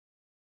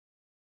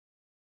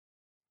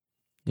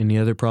Any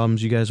other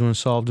problems you guys want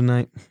to solve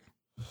tonight?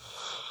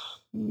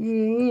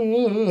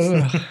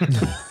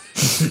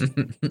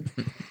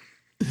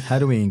 How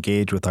do we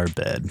engage with our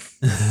bed?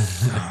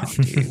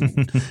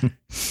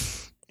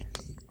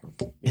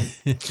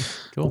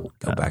 Cool.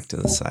 Go back to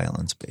the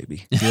silence,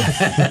 baby. It's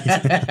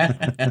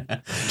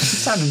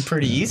sounding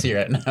pretty easy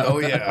right now. Oh,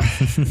 yeah.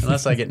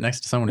 Unless I get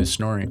next to someone who's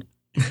snoring.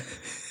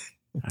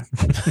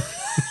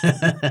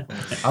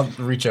 I'll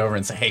reach over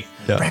and say, hey,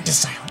 practice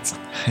silence.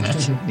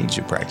 I need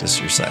you to practice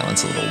your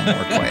silence a little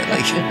more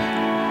quietly.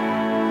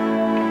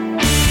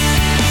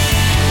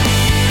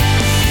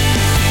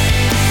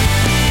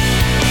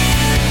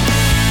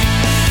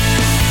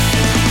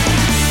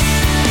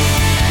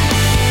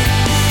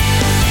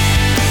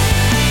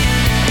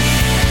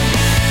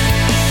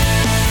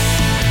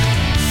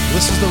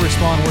 This is the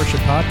Respond Worship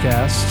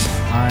Podcast.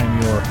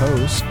 I'm your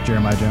host,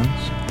 Jeremiah Jones,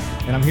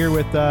 and I'm here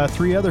with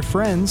three other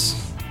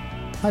friends.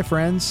 Hi,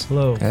 friends.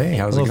 Hello. Hey,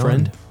 how's Hello, it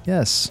going? friend.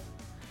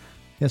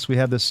 Yes, we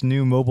have this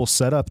new mobile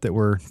setup that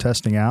we're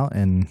testing out,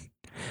 and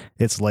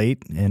it's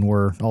late, and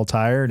we're all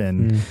tired,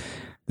 and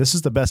this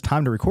is the best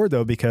time to record,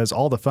 though, because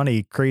all the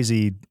funny,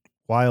 crazy,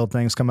 wild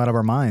things come out of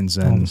our minds,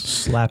 and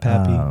slap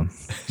happy.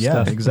 Yeah,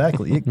 stuff.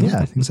 exactly.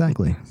 Yeah,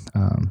 exactly.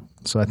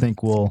 So I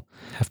think we'll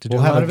Have to do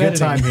we'll a have lot a of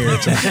good editing. time here.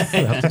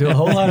 We'll have to do a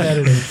whole lot of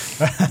editing.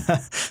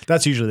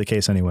 That's usually the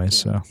case anyway.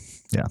 So,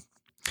 yeah.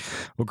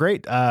 Well,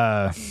 great.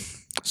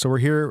 So we're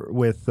here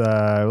with,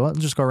 let's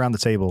just go around the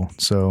table.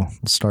 So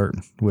let's start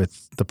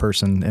with the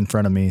person in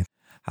front of me.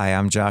 Hi,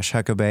 I'm Josh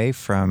Huckabee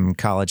from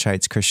College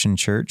Heights Christian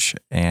Church,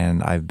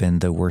 and I've been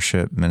the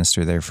worship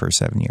minister there for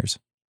 7 years.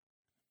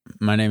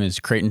 My name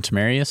is Creighton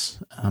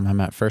Tamarius. I'm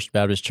at First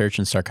Baptist Church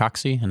in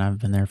Sarcoxy, and I've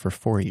been there for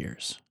 4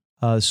 years.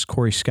 This is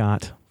Corey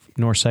Scott,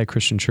 Northside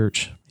Christian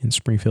Church in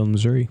Springfield,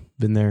 Missouri.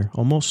 Been there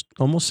almost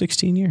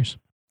 16 years.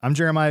 I'm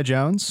Jeremiah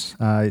Jones.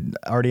 I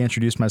already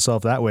introduced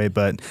myself that way,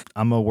 but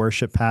I'm a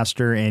worship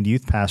pastor and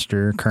youth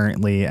pastor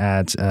currently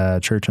at a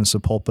church in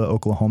Sapulpa,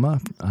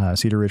 Oklahoma,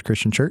 Cedar Ridge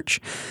Christian Church.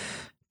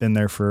 Been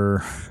there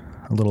for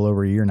a little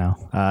over a year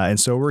now. And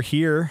so we're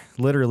here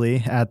literally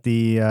at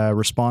the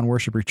Respond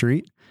Worship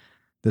Retreat.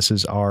 This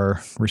is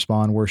our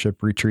Respond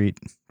Worship Retreat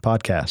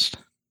podcast.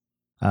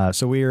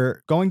 So we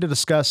are going to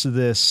discuss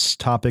this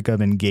topic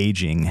of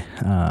engaging.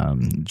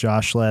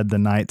 Josh led the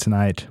night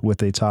tonight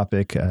with a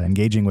topic,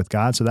 engaging with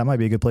God. So that might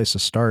be a good place to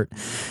start.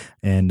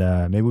 And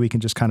maybe we can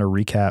just kind of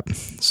recap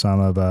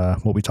some of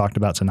what we talked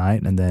about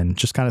tonight and then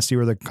just kind of see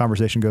where the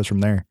conversation goes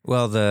from there.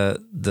 Well,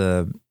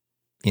 the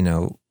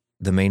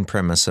main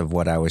premise of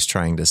what I was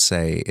trying to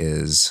say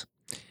is,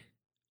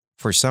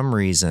 for some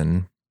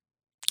reason,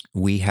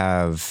 we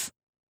have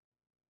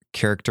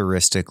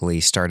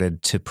characteristically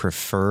started to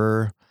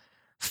prefer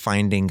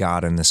finding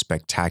God in the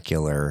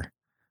spectacular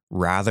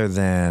rather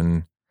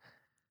than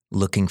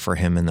looking for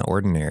him in the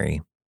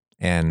ordinary.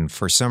 And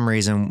for some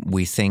reason,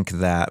 we think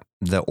that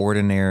the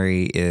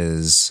ordinary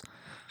is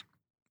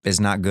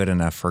not good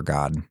enough for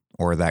God,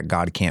 or that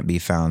God can't be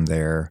found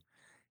there,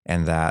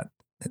 and that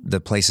the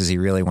places he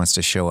really wants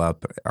to show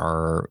up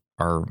are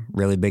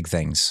really big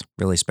things,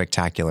 really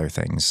spectacular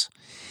things.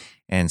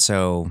 And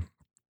so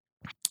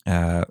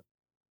the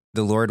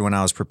Lord, when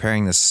I was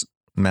preparing this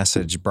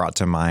message, brought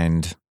to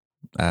mind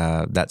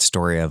that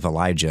story of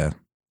Elijah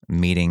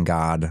meeting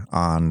God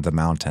on the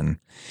mountain.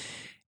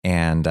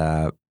 And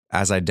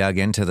as I dug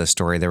into the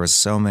story, there was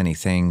so many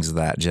things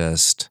that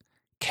just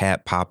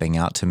kept popping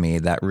out to me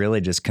that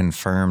really just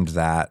confirmed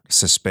that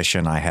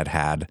suspicion I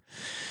had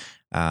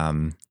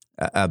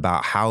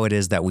about how it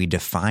is that we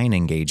define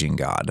engaging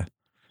God.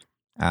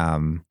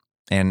 And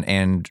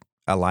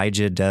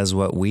Elijah does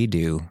what we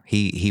do.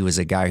 He was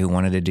a guy who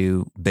wanted to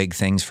do big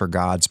things for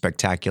God,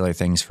 spectacular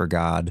things for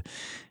God.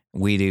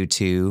 We do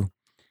too,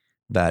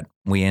 but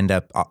we end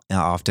up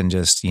often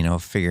just,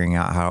 figuring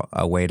out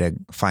a way to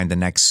find the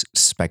next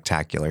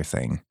spectacular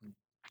thing.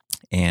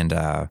 And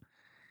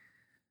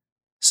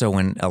so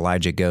when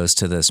Elijah goes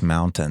to this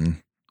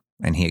mountain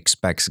and he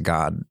expects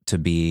God to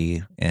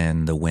be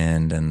in the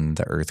wind and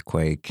the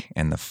earthquake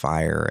and the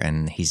fire,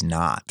 and he's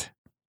not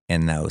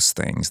in those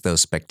things,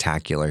 those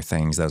spectacular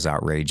things, those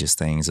outrageous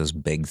things, those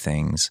big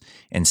things.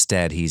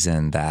 Instead, he's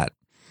in that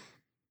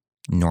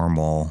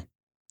normal,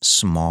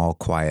 small,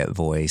 quiet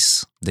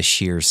voice, the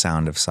sheer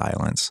sound of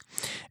silence.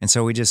 And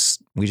so we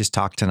just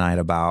talked tonight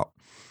about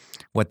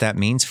what that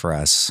means for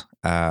us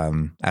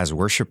as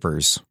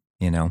worshipers,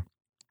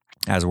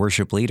 as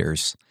worship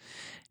leaders,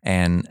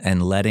 and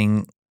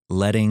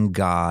letting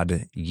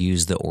God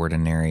use the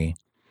ordinary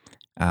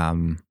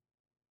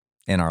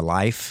in our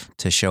life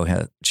to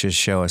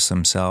show us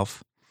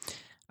himself,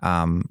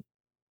 and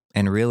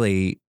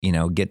really,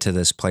 get to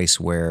this place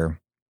where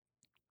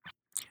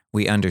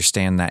we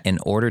understand that in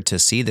order to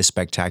see the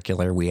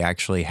spectacular, we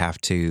actually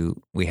have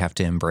to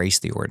embrace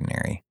the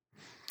ordinary.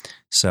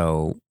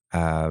 So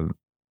I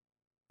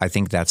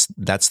think that's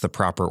the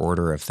proper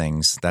order of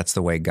things. That's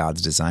the way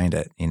God's designed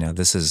it.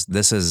 This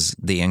is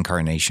the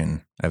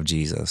incarnation of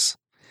Jesus.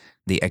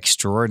 The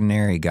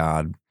extraordinary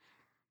God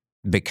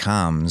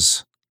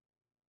becomes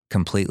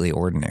completely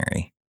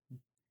ordinary.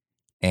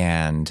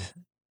 And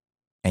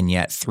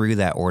yet through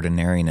that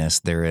ordinariness,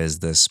 there is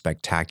this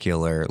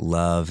spectacular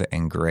love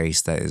and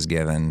grace that is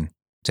given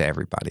to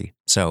everybody.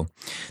 So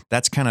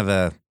that's kind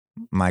of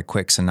my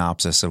quick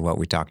synopsis of what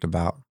we talked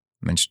about.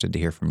 I'm interested to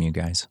hear from you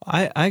guys.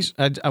 I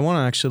want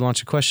to actually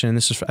launch a question, and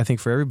this is, I think,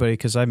 for everybody,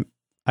 because I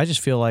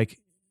just feel like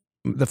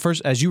the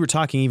first, as you were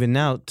talking even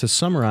now, to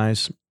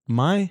summarize,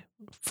 my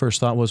first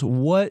thought was,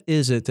 what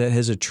is it that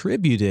has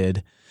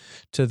attributed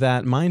to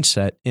that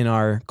mindset in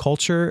our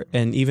culture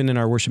and even in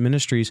our worship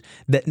ministries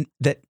that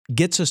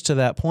gets us to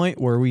that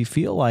point where we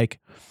feel like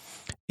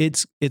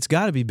it's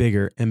got to be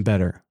bigger and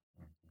better?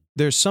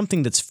 There's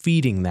something that's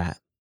feeding that.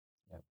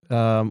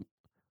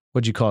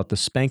 What'd you call it? The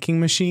spanking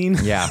machine?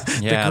 Yeah.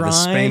 The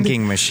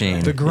spanking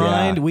machine. The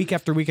grind, week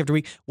after week after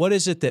week. What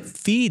is it that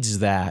feeds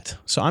that?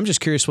 So I'm just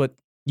curious what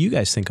you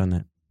guys think on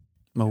that.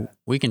 Well,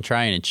 we can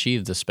try and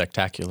achieve the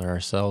spectacular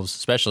ourselves,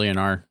 especially in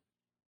our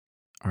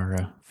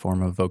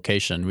form of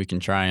vocation. We can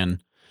try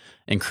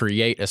and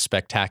create a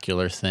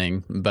spectacular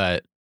thing,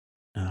 but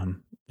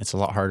it's a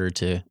lot harder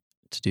to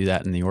do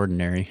that in the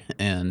ordinary,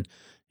 and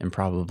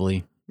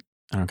probably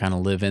kind of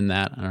live in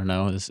that. I don't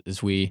know.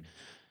 As we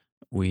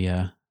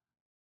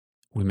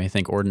may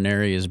think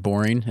ordinary is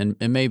boring, and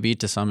it may be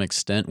to some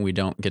extent. We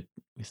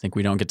think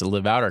we don't get to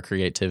live out our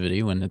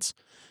creativity when it's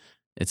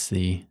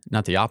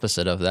not the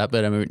opposite of that.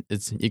 But I mean,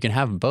 you can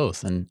have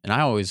both, and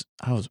I always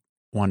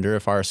wonder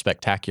if our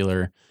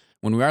spectacular,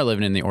 when we are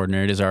living in the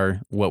ordinary, does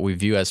what we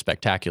view as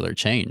spectacular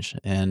change,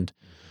 and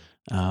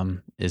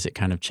is it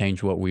kind of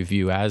change what we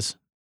view as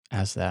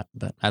that?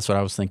 But that's what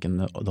I was thinking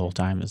the whole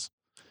time is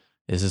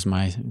this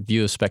my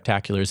view of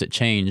spectacular? Is it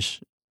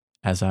change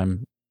as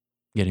I'm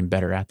getting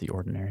better at the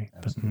ordinary?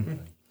 I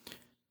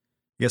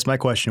guess my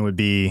question would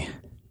be,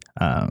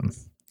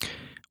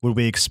 would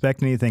we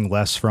expect anything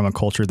less from a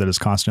culture that is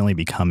constantly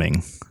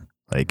becoming,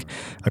 like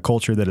a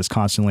culture that is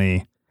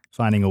constantly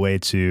finding a way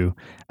to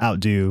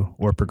outdo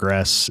or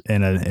progress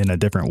in a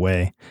different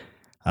way?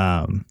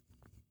 And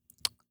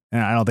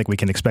I don't think we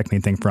can expect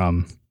anything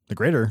from the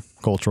greater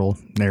cultural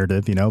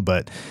narrative,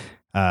 but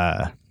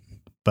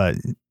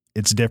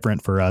it's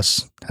different for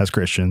us as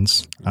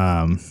Christians.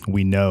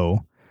 We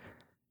know,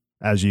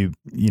 as you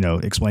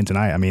explained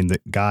tonight, I mean,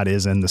 that God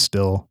is in the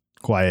still,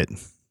 quiet,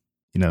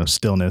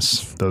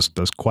 stillness, those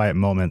quiet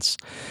moments.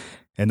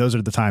 And those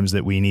are the times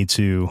that we need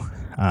to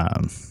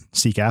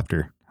seek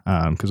after,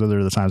 because those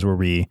are the times where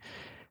we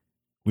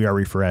are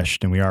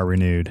refreshed and we are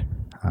renewed.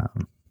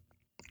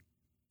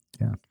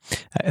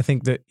 I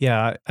think that,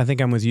 I think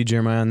I'm with you,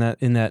 Jeremiah, on that,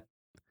 in that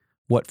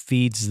what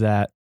feeds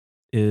that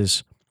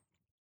is,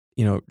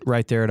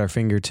 right there at our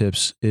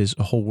fingertips is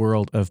a whole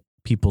world of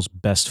people's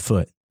best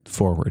foot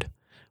forward.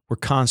 We're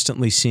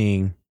constantly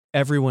seeing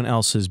everyone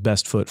else's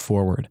best foot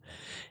forward.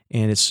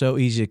 And it's so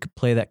easy to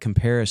play that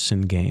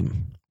comparison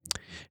game.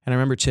 And I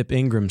remember Chip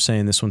Ingram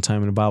saying this one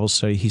time in a Bible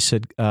study. He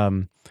said,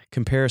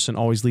 comparison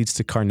always leads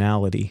to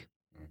carnality.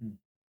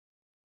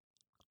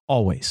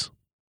 Always.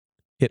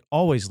 It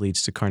always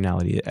leads to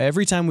carnality.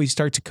 Every time we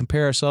start to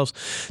compare ourselves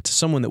to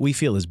someone that we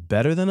feel is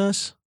better than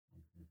us,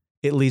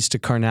 it leads to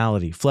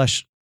carnality,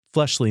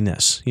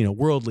 fleshliness,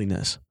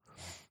 worldliness.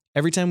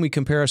 Every time we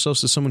compare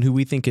ourselves to someone who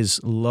we think is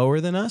lower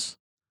than us,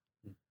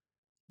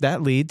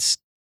 that leads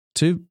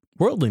to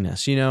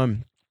worldliness.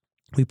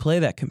 We play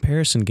that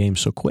comparison game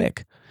so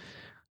quick.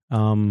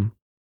 And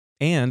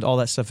all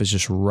that stuff is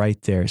just right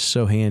there,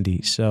 so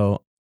handy.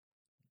 So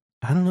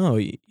I don't know,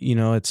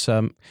 it's,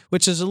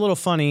 which is a little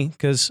funny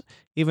because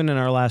even in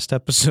our last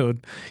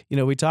episode,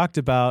 we talked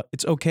about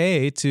it's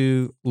okay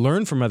to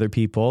learn from other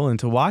people and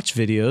to watch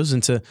videos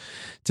and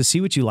to see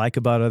what you like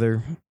about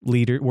other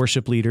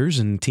worship leaders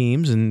and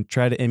teams and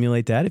try to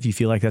emulate that if you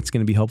feel like that's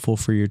going to be helpful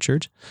for your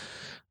church.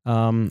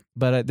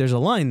 But there's a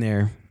line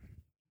there,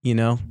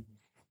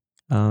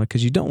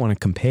 because you don't want to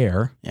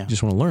compare. You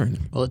just want to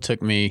learn. Well, it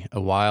took me a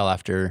while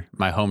after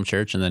my home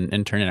church and then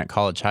interning at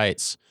College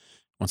Heights,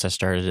 once I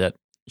started at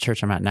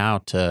church I'm at now,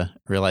 to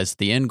realize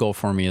the end goal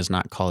for me is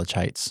not College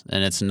Heights,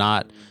 and it's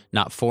not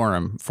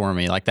Forum for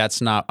me. Like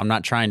I'm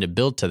not trying to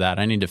build to that.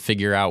 I need to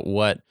figure out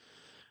what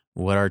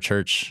our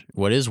church,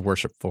 what is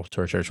worshipful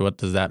to our church, what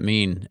does that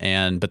mean?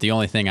 But the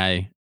only thing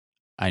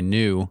I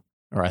knew,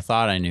 or I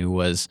thought I knew,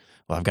 was,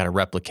 well, I've got to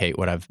replicate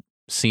what I've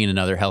seen in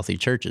other healthy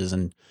churches,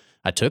 and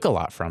I took a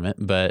lot from it,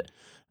 but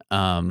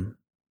I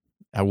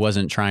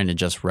wasn't trying to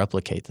just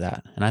replicate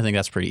that. And I think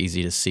that's pretty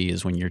easy to see,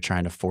 is when you're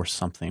trying to force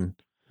something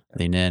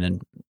in,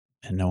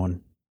 and no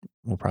one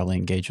will probably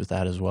engage with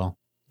that as well.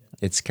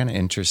 It's kind of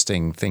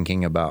interesting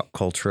thinking about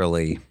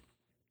culturally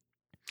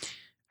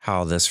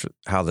how this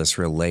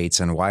relates,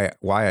 and why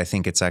I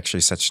think it's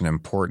actually such an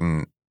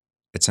important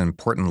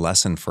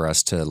lesson for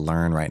us to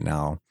learn right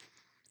now.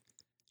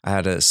 I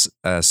had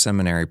a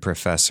seminary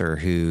professor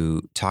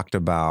who talked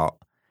about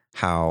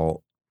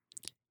how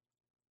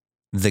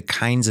the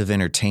kinds of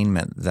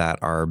entertainment that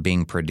are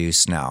being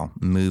produced now,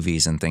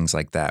 movies and things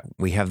like that,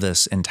 we have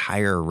this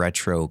entire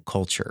retro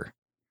culture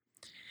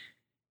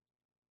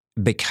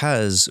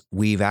because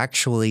we've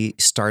actually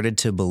started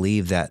to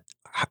believe that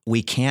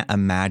we can't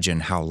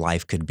imagine how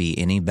life could be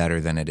any better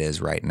than it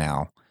is right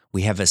now.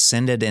 We have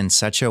ascended in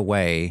such a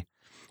way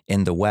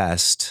in the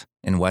West,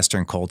 in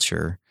Western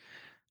culture,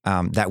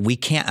 that we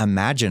can't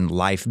imagine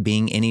life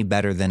being any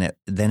better than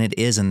it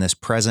is in this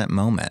present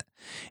moment.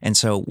 And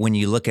so when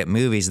you look at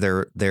movies,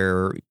 they're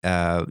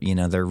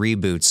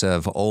reboots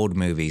of old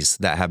movies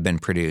that have been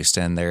produced,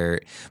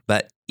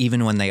 but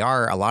even when they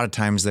are, a lot of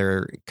times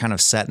they're kind of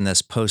set in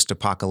this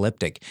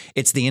post-apocalyptic.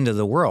 It's the end of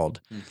the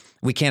world.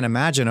 We can't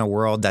imagine a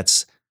world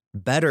that's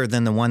better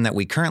than the one that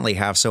we currently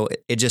have. So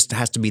it just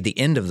has to be the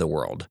end of the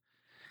world,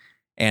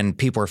 and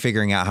people are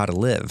figuring out how to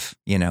live,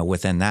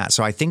 within that.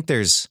 So I think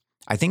there's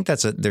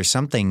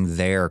something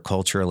there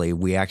culturally.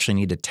 We actually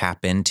need to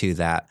tap into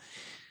that.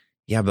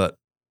 Yeah, but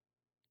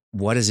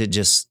what is it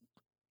just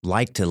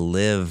like to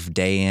live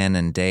day in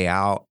and day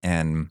out?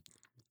 And,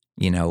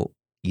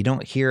 you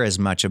don't hear as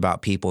much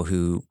about people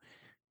who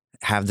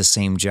have the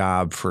same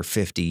job for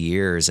 50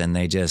 years and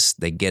they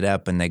get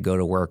up and they go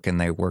to work and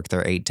they work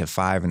their 8 to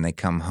 5 and they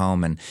come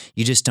home, and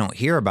you just don't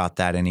hear about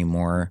that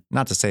anymore.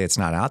 Not to say it's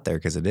not out there,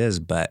 because it is,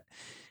 but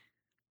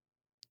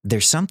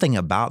there's something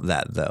about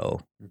that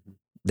though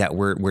that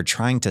we're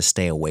trying to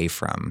stay away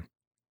from.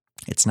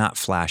 It's not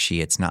flashy.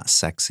 It's not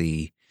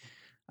sexy.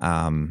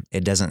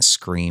 It doesn't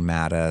scream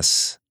at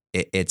us.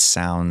 It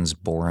sounds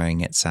boring.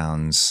 It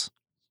sounds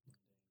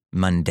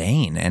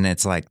mundane. And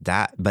it's like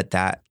that, but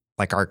that,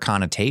 like, our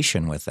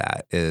connotation with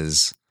that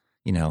is,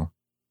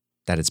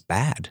 that it's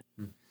bad.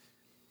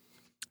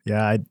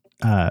 Yeah,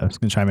 I was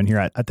going to chime in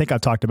here. I think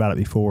I've talked about it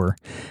before,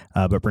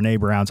 but Brene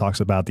Brown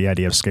talks about the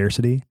idea of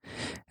scarcity.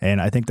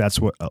 And I think that's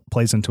what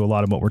plays into a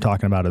lot of what we're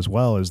talking about as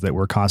well, is that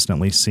we're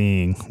constantly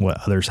seeing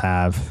what others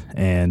have,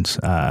 and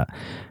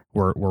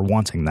we're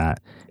wanting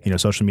that.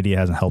 Social media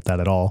hasn't helped that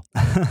at all.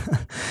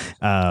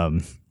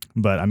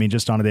 But I mean,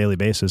 just on a daily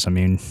basis,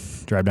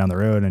 drive down the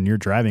road and you're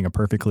driving a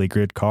perfectly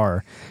good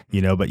car,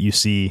 but you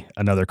see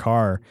another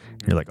car,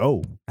 you're like,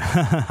 oh,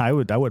 I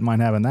wouldn't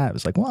mind having that.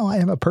 It's like, well, I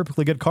have a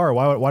perfectly good car.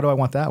 Why do I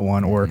want that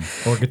one? Or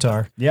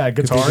guitar. Yeah,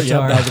 guitar. Yeah,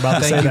 I was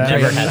about to say that.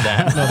 Never had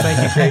that. No,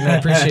 thank you, Creighton. I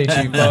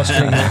appreciate you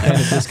fostering that kind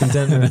of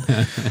discontentment.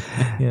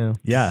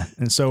 Yeah.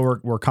 And so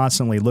we're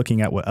constantly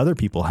looking at what other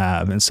people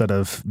have instead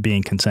of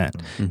being content.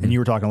 Mm-hmm. And you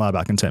were talking a lot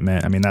about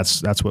contentment.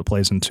 That's what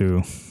plays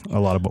into a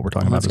lot of what we're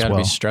talking about as well. It's got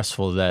to be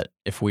stressful that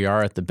if we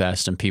are at the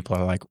best and people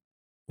are like,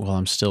 well,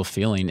 I'm still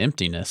feeling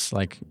emptiness.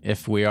 Like,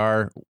 if we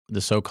are the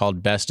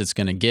so-called best it's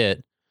going to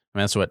get,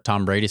 that's what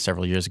Tom Brady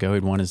several years ago,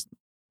 he'd won his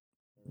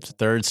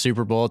 3rd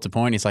Super Bowl at the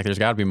point. He's like, there's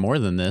got to be more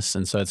than this.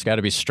 And so it's got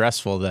to be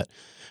stressful that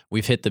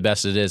we've hit the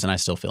best it is and I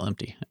still feel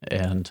empty.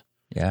 And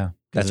yeah,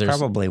 that's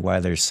probably why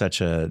there's such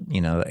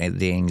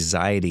the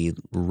anxiety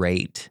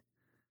rate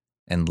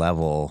and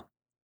level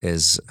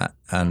is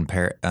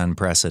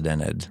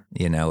unprecedented,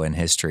 in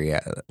history,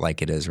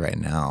 like it is right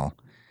now.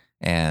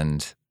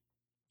 And,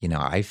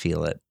 I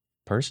feel it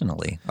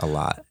personally a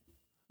lot.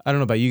 I don't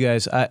know about you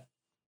guys.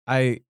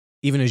 I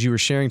even as you were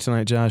sharing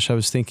tonight, Josh, I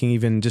was thinking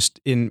even just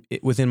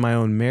within my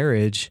own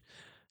marriage,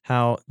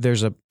 how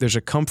there's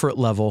a comfort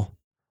level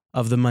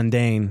of the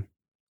mundane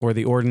or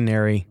the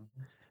ordinary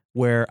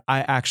where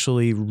I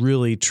actually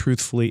really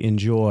truthfully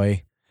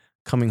enjoy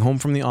coming home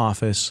from the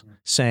office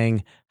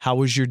saying, how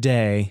was your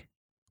day?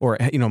 Or,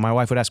 my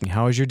wife would ask me,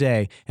 how was your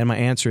day? And my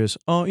answer is,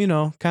 oh,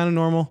 kind of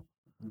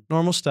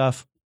normal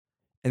stuff.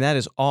 And that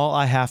is all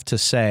I have to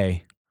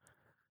say.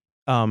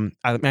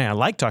 I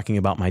like talking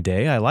about my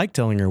day. I like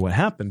telling her what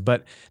happened,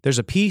 but there's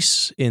a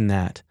piece in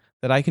that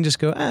I can just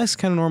go, it's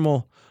kind of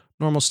normal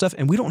stuff.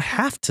 And we don't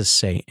have to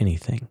say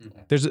anything.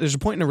 There's a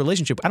point in a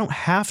relationship. I don't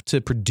have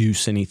to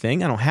produce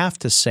anything. I don't have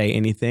to say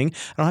anything.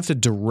 I don't have to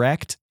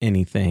direct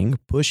anything,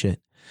 push it.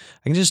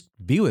 I can just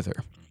be with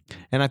her.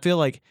 And I feel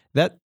like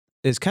that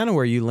is kind of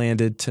where you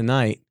landed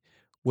tonight,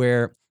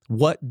 where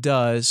what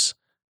does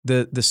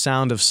the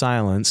sound of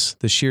silence,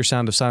 the sheer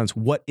sound of silence,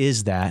 what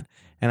is that?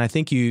 And I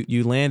think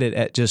you landed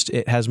at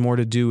it has more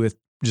to do with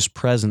just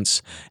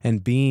presence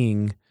and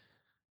being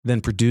than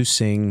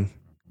producing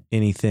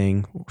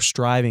anything,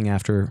 striving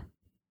after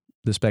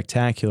the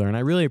spectacular. And I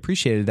really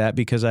appreciated that,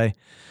 because I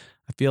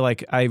feel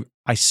like I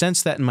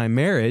sense that in my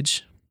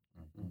marriage.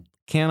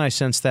 Can I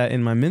sense that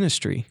in my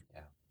ministry?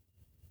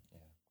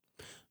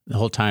 The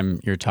whole time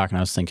you're talking,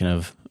 I was thinking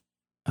of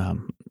a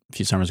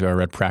few summers ago, I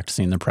read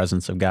Practicing the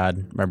Presence of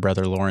God by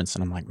Brother Lawrence,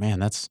 and I'm like, man,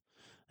 that's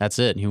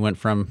it. He went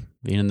from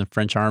being in the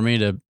French army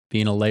to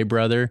being a lay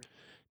brother,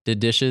 did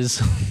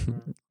dishes,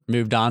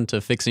 moved on to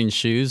fixing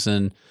shoes,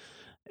 and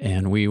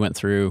we went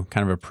through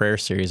kind of a prayer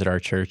series at our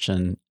church,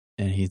 and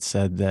he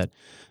said that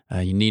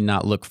you need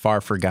not look far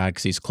for God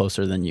because He's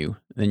closer than you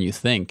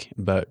think,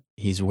 but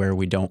He's where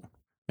we don't.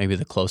 Maybe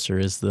the closer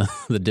is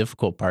the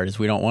difficult part, is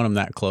we don't want Him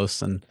that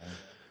close, and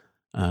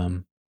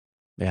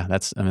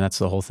that's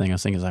the whole thing. I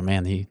was thinking, is like,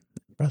 man,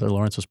 Brother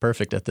Lawrence was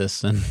perfect at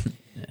this, and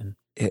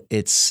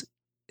it's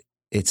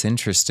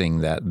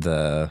interesting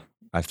that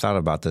I've thought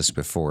about this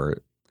before,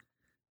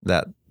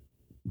 that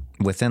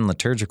within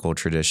liturgical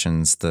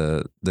traditions,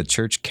 the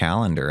church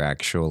calendar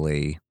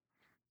actually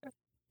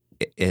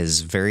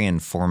is very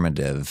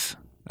informative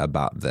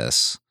about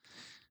this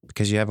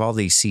because you have all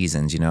these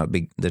seasons. You know,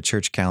 the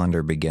church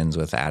calendar begins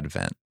with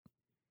Advent,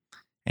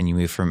 and you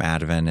move from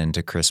Advent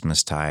into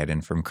Christmastide,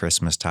 and from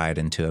Christmastide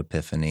into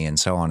Epiphany, and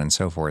so on and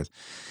so forth.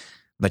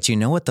 But you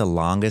know what the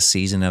longest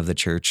season of the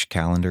church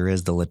calendar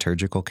is, the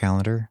liturgical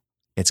calendar?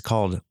 It's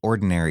called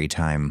ordinary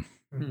time.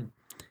 Mm-hmm.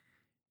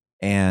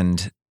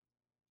 And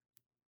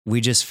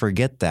we just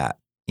forget that.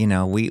 You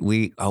know,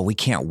 we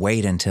can't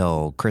wait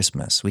until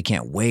Christmas. We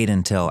can't wait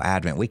until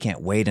Advent. We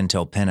can't wait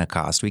until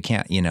Pentecost. We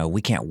can't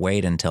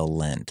wait until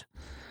Lent.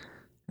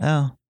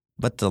 Oh,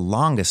 but the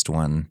longest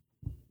one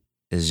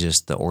is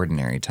just the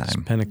ordinary time.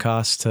 It's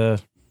Pentecost to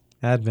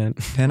Advent.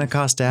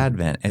 Pentecost to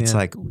Advent. It's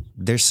like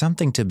there's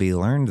something to be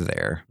learned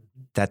there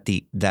that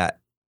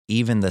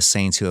even the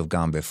saints who have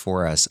gone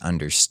before us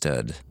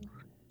understood.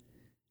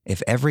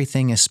 If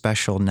everything is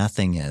special,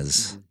 nothing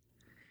is.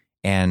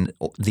 And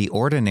the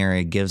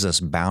ordinary gives us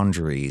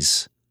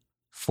boundaries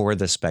for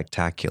the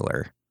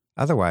spectacular.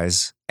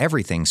 Otherwise,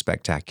 everything's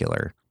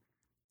spectacular,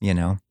 you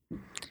know?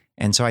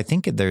 And so I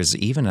think there's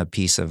even a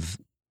piece of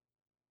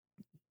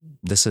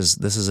this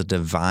is a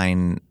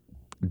divine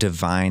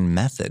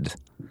method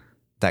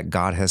that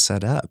God has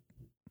set up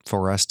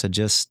for us to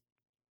just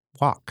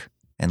walk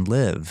and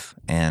live.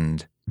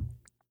 And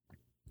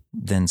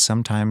then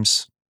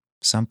sometimes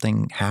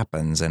something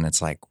happens and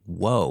it's like,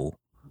 whoa,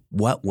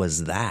 what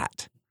was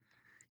that?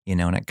 You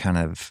know, and it kind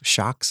of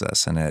shocks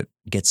us and it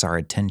gets our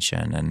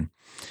attention.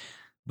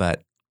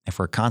 But if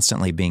we're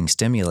constantly being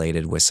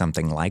stimulated with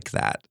something like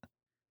that,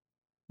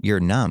 you're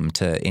numb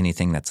to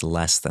anything that's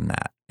less than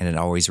that. And it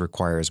always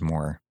requires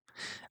more.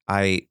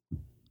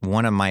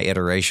 One of my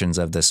iterations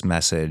of this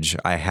message,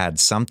 I had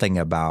something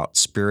about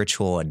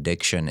spiritual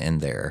addiction in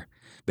there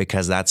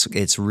because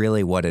it's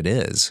really what it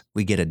is.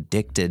 We get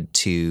addicted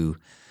to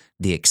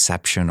the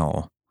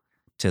exceptional,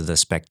 to the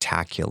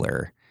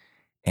spectacular,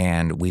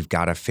 and we've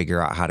got to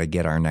figure out how to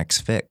get our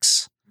next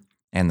fix.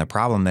 And the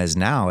problem is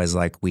now is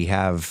like we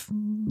have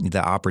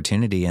the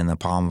opportunity in the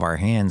palm of our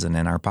hands and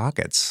in our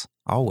pockets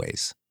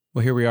always.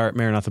 Well, here we are at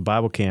Maranatha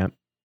Bible Camp,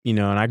 you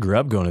know, and I grew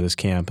up going to this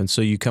camp. And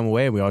so you come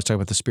away, we always talk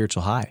about the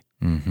spiritual high.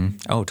 Mm-hmm.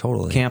 Oh,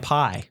 totally. Camp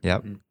high.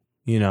 Yep.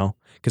 You know,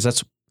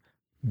 because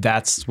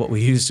that's what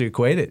we used to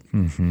equate it.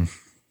 Mm-hmm.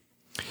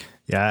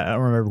 Yeah, I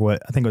don't remember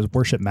I think it was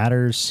Worship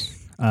Matters.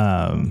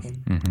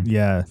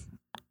 Yeah.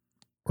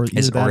 Or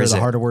either that or the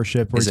Heart of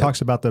Worship, where he talks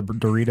about the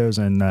Doritos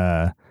and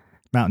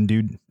Mountain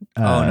Dew.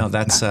 No,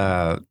 that's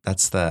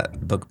the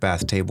Book,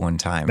 Bath, Table, and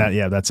Time.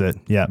 That's it.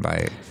 Yeah.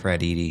 By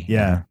Fred Eady.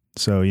 Yeah.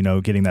 So, you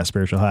know, getting that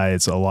spiritual high,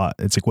 it's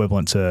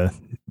equivalent to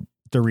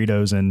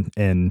Doritos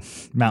and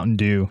Mountain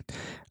Dew,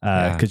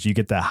 because you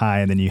get that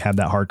high and then you have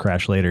that hard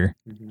crash later.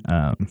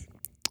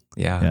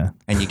 Yeah.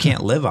 And you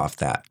can't live off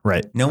that.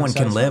 Right. No one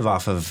can live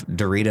off of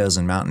Doritos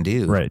and Mountain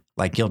Dew. Right.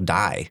 Like you'll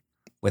die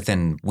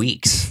within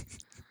weeks.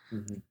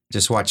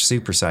 Just watch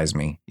Super Size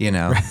Me, you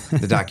know,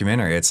 the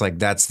documentary. It's like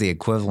that's the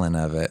equivalent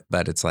of it.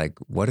 But it's like,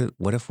 what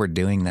if we're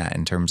doing that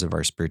in terms of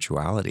our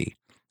spirituality?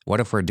 What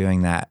if we're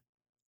doing that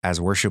as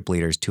worship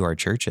leaders to our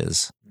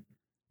churches?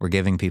 We're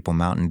giving people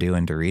Mountain Dew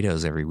and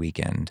Doritos every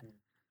weekend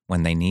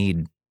when they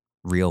need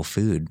real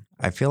food.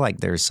 I feel like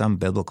there's some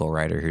biblical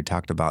writer who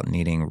talked about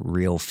needing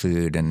real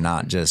food and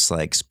not just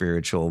like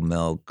spiritual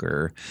milk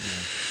or.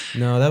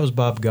 No, that was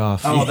Bob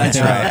Goff. Oh, that's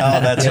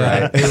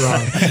right. You're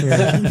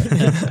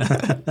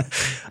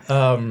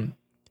wrong.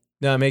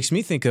 No, it makes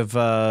me think of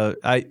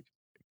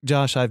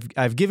Josh.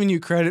 I've given you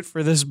credit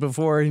for this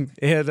before. He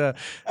had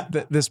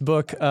this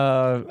book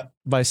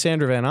by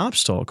Sandra Van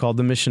Opstal called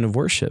The Mission of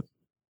Worship.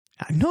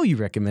 I know you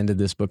recommended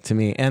this book to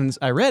me, and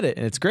I read it,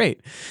 and it's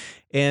great.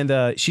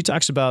 And she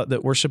talks about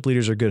that worship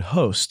leaders are good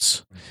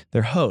hosts.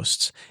 They're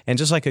hosts. And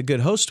just like a good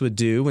host would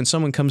do, when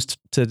someone comes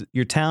to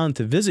your town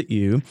to visit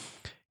you,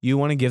 you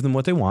want to give them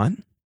what they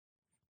want.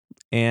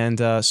 And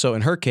so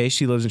in her case,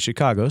 she lives in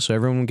Chicago, so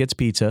everyone gets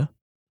pizza,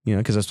 you know,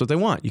 because that's what they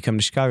want. You come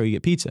to Chicago, you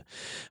get pizza.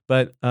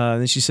 But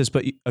then she says,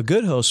 but a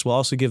good host will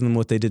also give them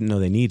what they didn't know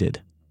they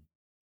needed.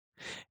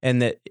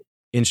 And that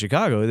in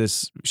Chicago,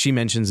 she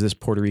mentions this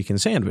Puerto Rican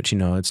sandwich, you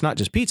know, it's not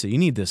just pizza. You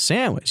need this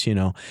sandwich, you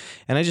know.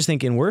 And I just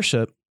think in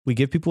worship, we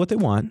give people what they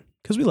want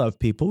because we love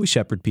people. We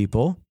shepherd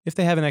people. If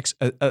they have a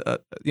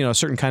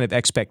certain kind of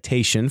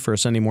expectation for a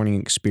Sunday morning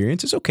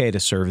experience, it's okay to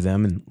serve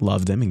them and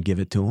love them and give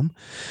it to them.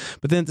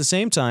 But then at the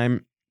same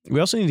time, we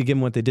also need to give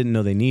them what they didn't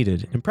know they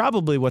needed. And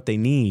probably what they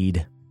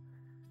need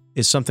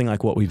is something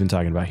like what we've been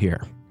talking about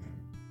here.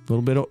 A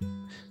little bit of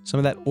some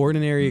of that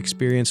ordinary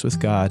experience with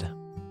God.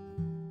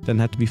 Doesn't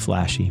have to be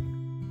flashy.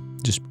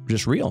 Just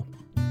real.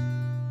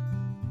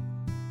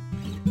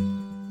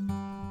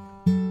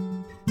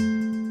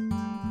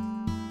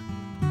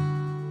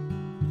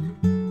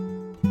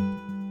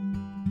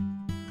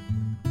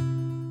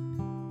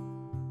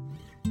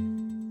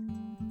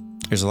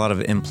 There's a lot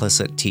of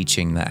implicit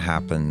teaching that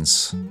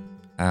happens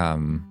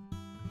in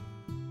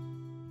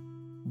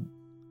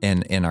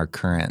our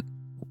current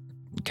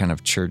kind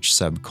of church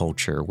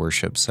subculture,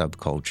 worship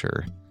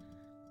subculture,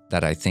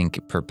 that I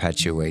think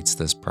perpetuates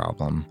this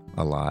problem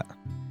a lot.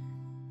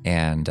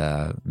 And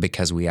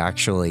because we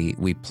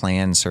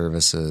plan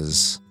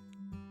services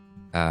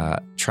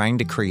trying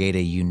to create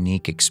a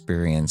unique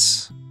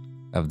experience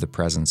of the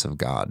presence of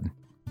God.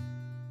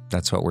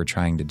 That's what we're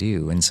trying to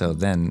do. And so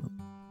then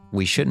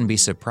we shouldn't be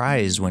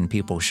surprised when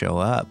people show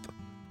up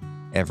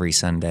every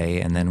Sunday,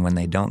 and then when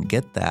they don't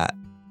get that,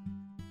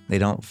 they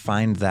don't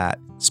find that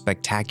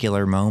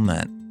spectacular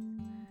moment,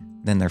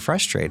 then they're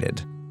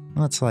frustrated.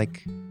 Well, it's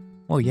like,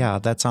 well, yeah,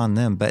 that's on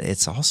them, but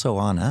it's also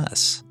on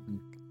us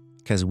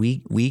because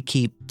we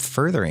keep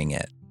furthering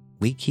it.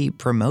 We keep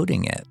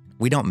promoting it.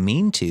 We don't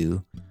mean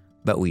to,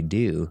 but we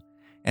do.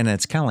 And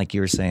it's kind of like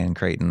you were saying,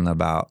 Creighton,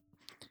 about,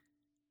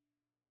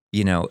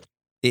 you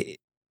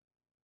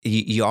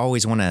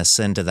always want to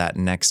ascend to that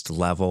next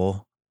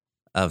level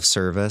of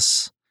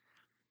service.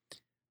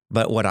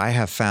 But what I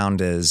have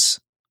found is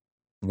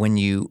when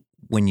you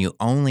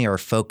only are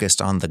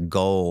focused on the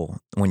goal,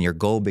 when your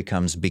goal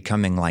becomes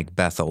becoming like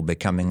Bethel,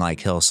 becoming like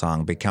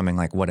Hillsong, becoming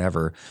like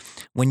whatever,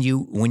 when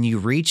you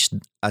reach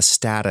a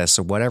status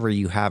or whatever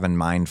you have in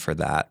mind for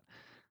that,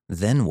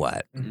 then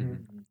what?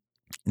 Mm-hmm.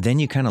 Then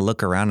you kind of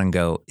look around and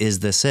go,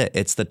 is this it?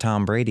 It's the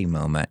Tom Brady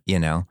moment,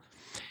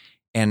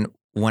 And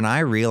when I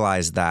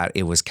realized that,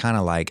 it was kind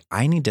of like,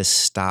 I need to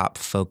stop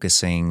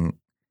focusing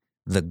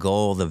the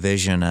goal, the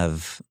vision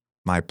of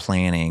my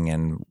planning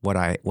and what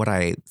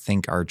I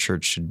think our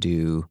church should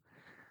do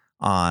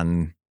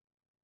on,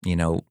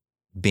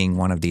 being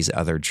one of these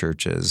other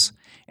churches.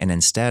 And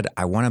instead,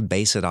 I want to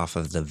base it off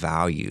of the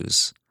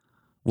values.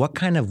 What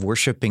kind of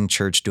worshiping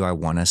church do I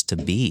want us to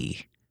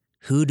be?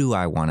 Who do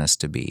I want us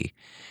to be?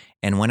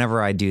 And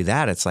whenever I do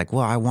that, it's like,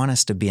 well, I want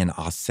us to be an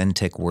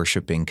authentic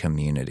worshiping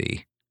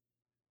community.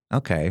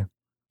 Okay.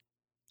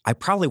 I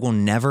probably will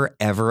never,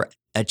 ever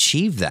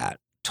achieve that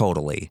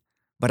totally,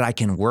 but I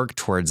can work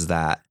towards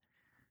that.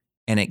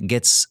 And it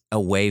gets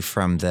away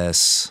from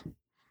this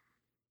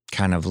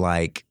kind of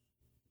like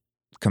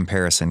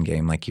comparison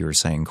game, like you were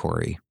saying,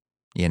 Corey,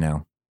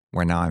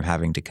 where now I'm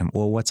having to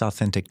well, what's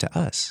authentic to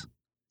us?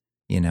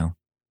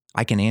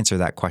 I can answer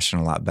that question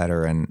a lot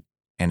better. And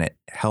it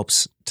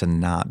helps to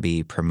not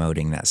be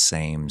promoting that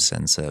same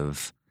sense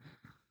of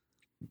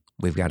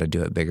we've got to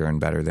do it bigger and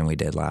better than we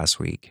did last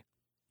week.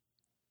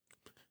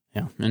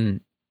 Yeah. And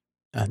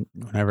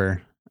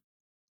whenever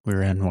we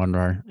were in one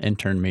of our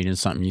intern meetings,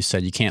 something you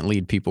said, you can't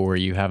lead people where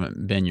you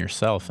haven't been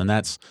yourself. And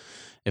that's,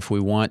 if we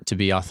want to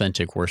be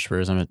authentic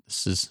worshipers,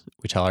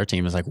 we tell our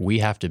team is like, we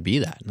have to be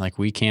that. Like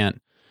we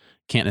can't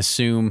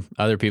assume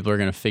other people are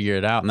going to figure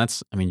it out. And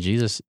that's,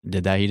 Jesus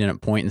did that. He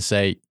didn't point and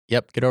say,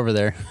 yep, get over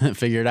there,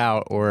 figure it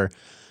out. Or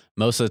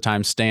most of the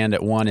time stand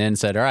at one end and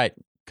said, all right,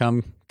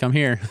 come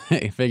here,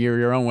 figure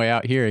your own way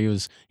out here.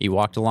 He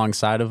walked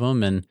alongside of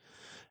them.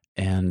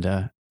 And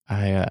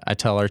I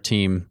tell our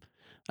team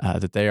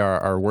that they are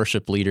our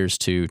worship leaders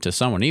to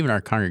someone, even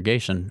our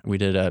congregation. We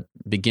did a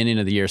beginning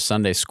of the year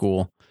Sunday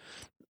school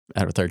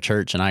with our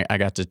church, and I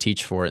got to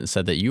teach for it and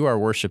said that you are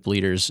worship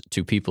leaders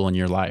to people in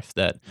your life,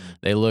 that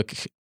they look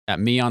at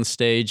me on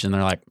stage and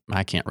they're like,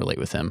 I can't relate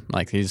with him.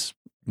 Like he's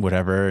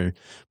whatever.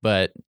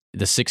 But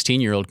the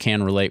 16-year-old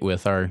can relate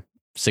with our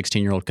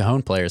 16-year-old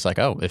cajon player. It's like,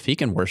 oh, if he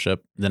can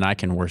worship, then I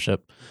can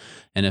worship.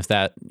 And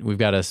we've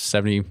got a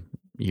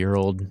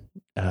 70-year-old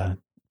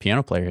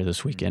piano player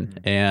this weekend,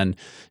 and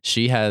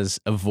she has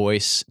a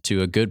voice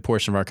to a good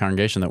portion of our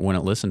congregation that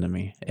wouldn't listen to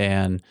me.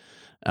 And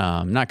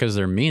not because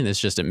they're mean, it's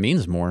just it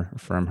means more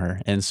from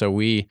her. And so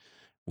we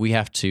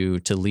have to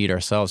lead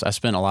ourselves. I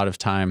spent a lot of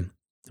time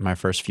in my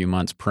first few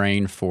months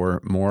praying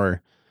for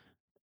more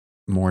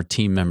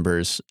team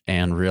members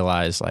and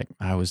realized like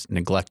I was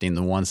neglecting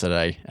the ones that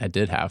I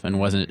did have and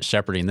wasn't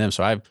shepherding them.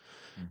 So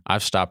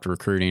I've stopped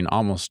recruiting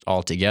almost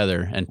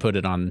altogether and put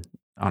it on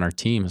our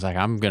team. It's like,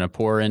 I'm going to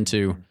pour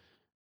into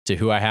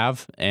who I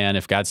have. And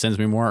if God sends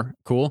me more,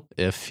 cool.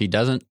 If he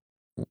doesn't,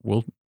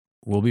 we'll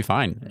be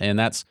fine. And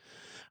that's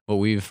what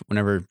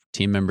whenever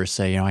team members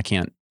say, I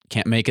can't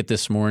make it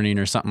this morning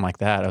or something like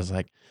that, I was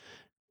like,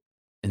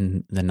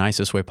 in the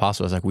nicest way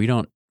possible, I was like, we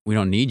don't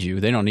need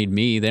you. They don't need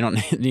me. They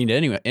don't need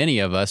any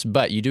of us,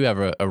 but you do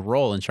have a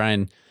role in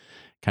trying to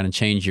kind of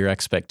change your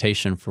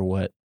expectation for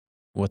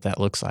what that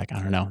looks like. I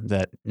don't know,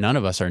 that none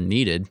of us are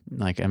needed.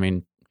 Like,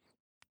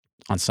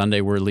 on Sunday,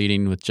 we're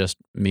leading with just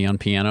me on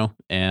piano,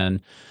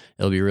 and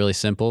it'll be really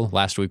simple.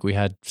 Last week, we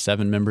had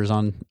 7 members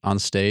on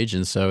stage,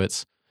 and so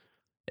it's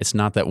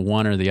not that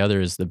one or the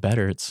other is the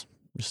better. It's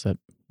just that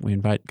we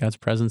invite God's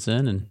presence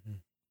in, and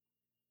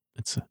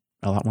it's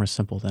a lot more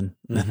simple than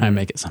I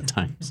make it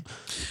sometimes.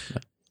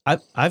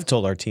 I've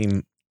told our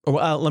team,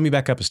 let me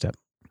back up a step.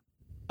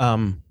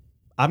 I'm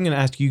going to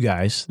ask you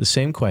guys the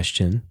same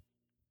question.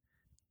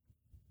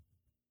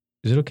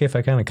 Is it okay if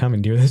I kind of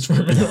commandeer this for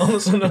a minute? All of a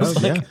sudden I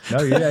was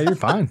you're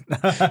fine.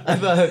 I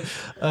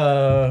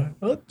thought,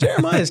 well,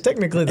 Jeremiah is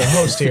technically the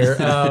host here.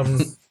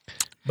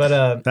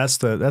 But that's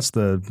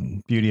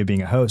the beauty of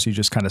being a host. You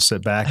just kind of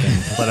sit back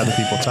and let other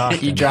people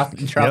talk. You drop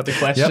the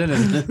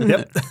question.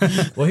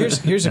 Yep. Well,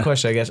 here's the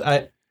question. I guess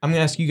I'm going to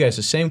ask you guys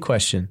the same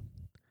question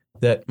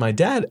that my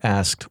dad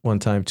asked one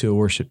time to a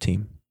worship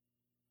team.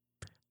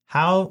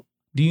 How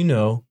do you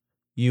know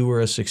you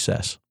were a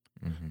success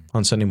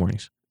on Sunday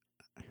mornings?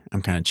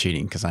 I'm kind of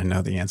cheating because I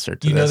know the answer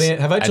to You know this.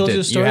 have I told you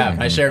the story? You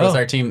have. I shared with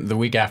our team the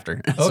week after.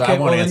 So Okay, I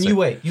won't well then answer. you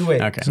wait.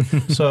 Okay.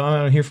 So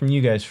I want to hear from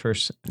you guys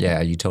first.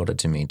 Yeah, you told it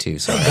to me too,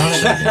 so I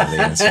actually know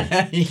the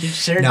answer. You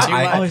shared No, too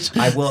I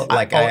much. will,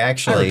 like, I I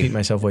actually, repeat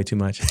myself way too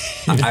much.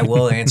 I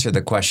will answer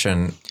the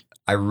question.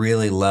 I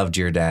really loved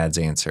your dad's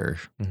answer.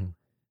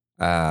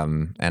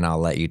 And I'll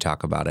let you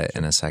talk about it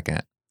in a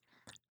second.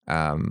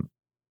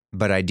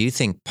 But I do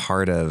think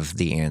part of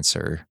the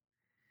answer,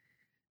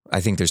 I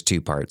think there's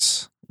two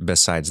parts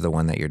besides the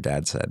one that your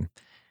dad said.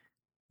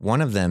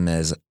 One of them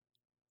is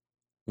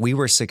we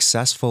were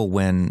successful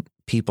when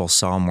people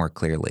saw more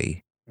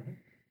clearly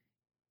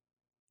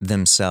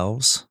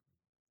themselves,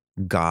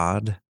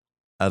 God,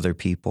 other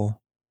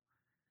people.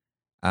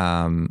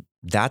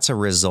 That's a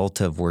result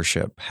of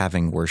worship,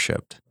 having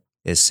worshiped,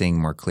 is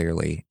seeing more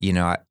clearly. You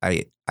know,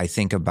 I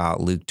think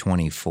about Luke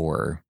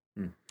 24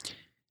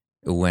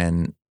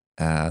 when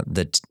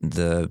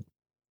the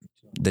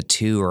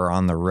two are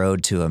on the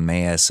road to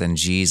Emmaus and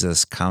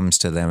Jesus comes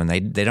to them and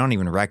they don't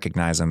even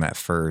recognize him at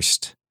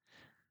first,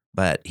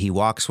 but he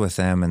walks with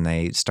them and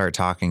they start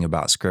talking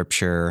about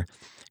scripture.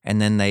 And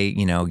then they,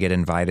 get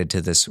invited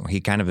to this. He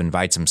kind of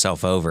invites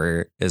himself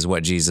over, is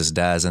what Jesus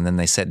does. And then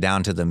they sit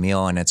down to the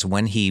meal. And it's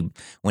when he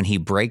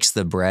breaks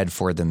the bread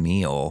for the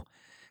meal,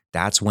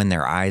 that's when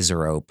their eyes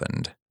are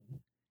opened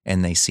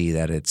and they see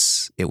that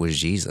it was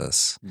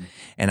Jesus.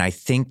 And I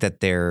think that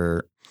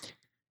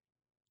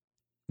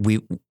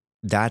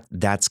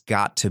that's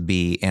got to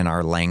be in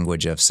our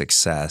language of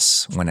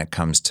success when it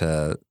comes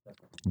to,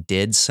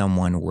 did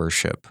someone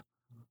worship?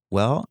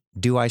 Well,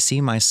 do I see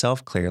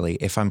myself clearly?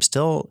 If I'm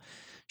still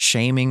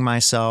shaming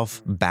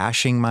myself,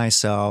 bashing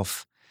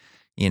myself,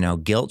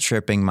 guilt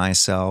tripping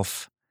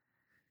myself,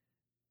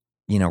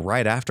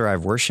 right after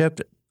I've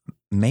worshiped,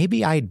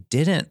 maybe I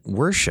didn't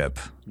worship.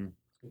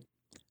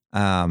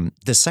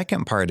 The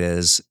second part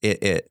is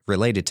it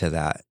related to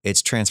that.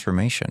 It's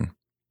transformation.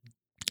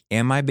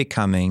 Am I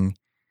becoming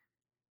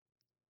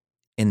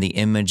in the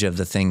image of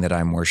the thing that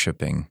I'm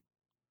worshiping?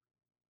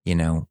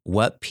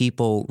 What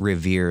people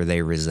revere,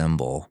 they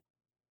resemble.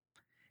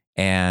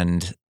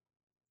 And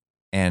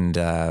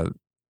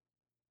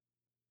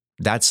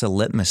that's a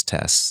litmus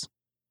test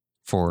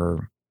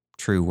for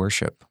true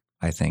worship,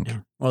 I think. Yeah.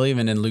 Well,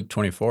 even in Luke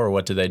 24,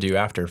 what do they do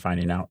after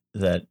finding out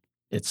that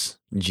it's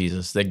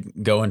Jesus? They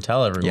go and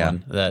tell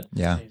everyone that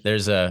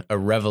there's a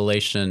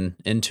revelation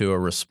into a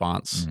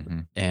response.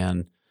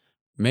 And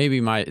maybe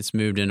it's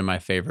moved into my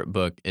favorite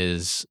book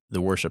is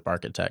The Worship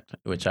Architect,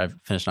 which I've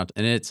finished on.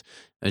 And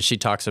she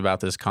talks about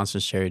this,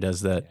 Constance Cherry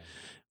does that.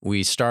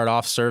 We start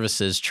off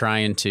services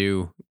trying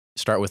to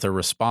start with a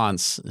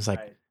response. It's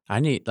like,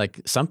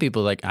 some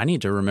people I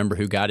need to remember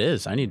who God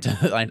is. I need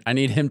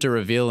him to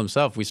reveal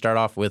himself. We start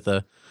off with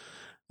a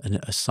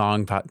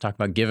song talking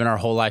about giving our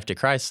whole life to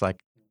Christ.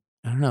 Like,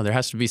 I don't know, there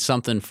has to be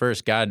something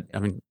first.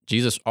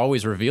 Jesus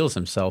always reveals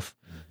himself.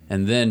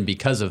 And then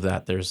because of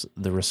that, there's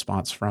the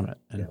response from it.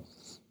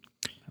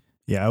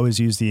 Yeah, I always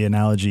use the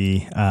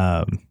analogy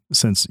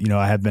since,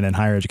 I have been in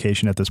higher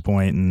education at this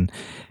point and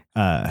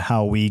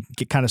how we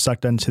get kind of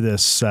sucked into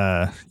this,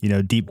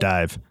 deep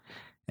dive.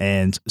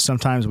 And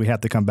sometimes we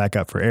have to come back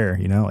up for air,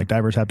 like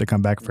divers have to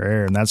come back for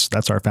air. And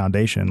that's our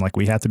foundation. Like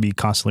we have to be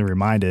constantly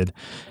reminded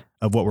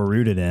of what we're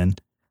rooted in.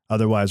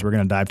 Otherwise, we're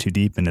going to dive too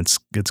deep and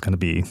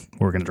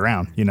we're going to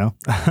drown,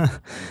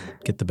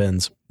 Get the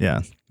bends.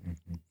 Yeah.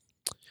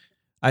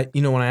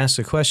 When I asked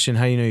the question,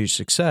 how do you know your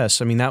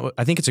success? I mean,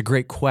 I think it's a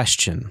great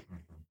question.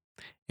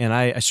 And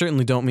I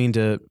certainly don't mean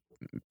to,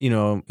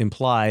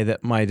 imply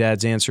that my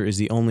dad's answer is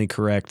the only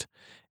correct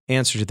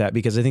answer to that,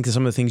 because I think that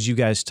some of the things you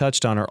guys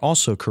touched on are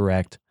also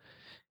correct.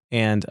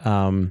 And,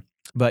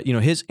 but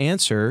his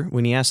answer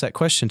when he asked that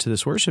question to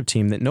this worship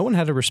team, that no one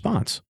had a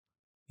response.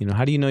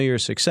 How do you know you're a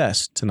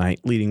success tonight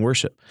leading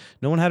worship?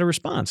 No one had a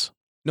response.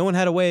 No one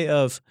had a way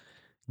of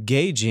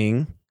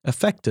gauging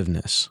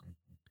effectiveness.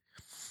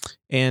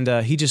 And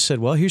he just said,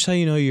 well, here's how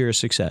you know you're a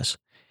success.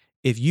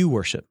 If you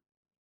worship,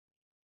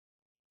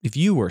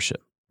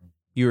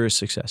 you're a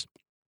success.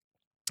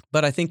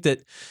 But I think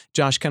that,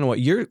 Josh, kind of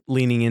what you're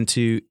leaning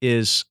into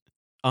is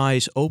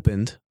eyes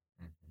opened.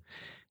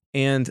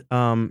 And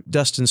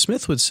Dustin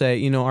Smith would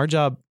say, our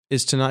job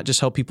is to not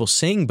just help people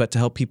sing, but to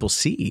help people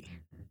see.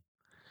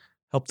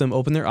 Help them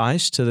open their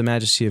eyes to the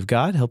majesty of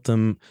God. Help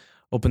them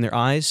open their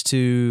eyes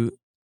to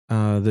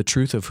the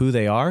truth of who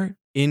they are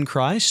in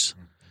Christ,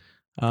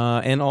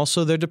 and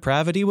also their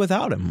depravity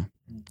without Him.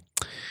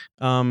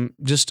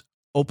 Just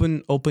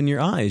open your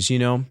eyes,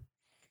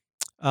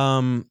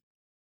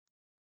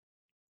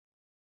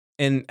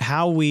 and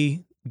how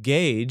we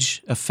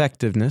gauge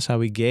effectiveness, how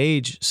we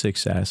gauge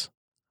success,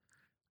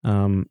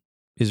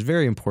 is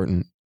very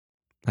important,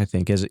 I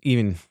think, I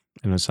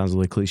know it sounds a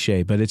little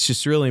cliche, but it's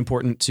just really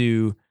important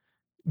to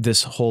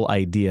this whole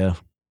idea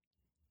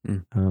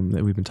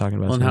that we've been talking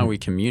about. Well, and how we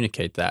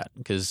communicate that,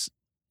 because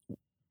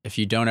if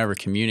you don't ever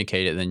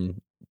communicate it,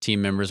 then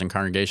team members and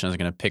congregations are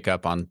going to pick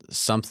up on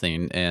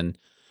something. And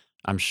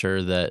I'm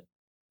sure that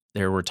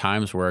there were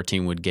times where our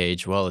team would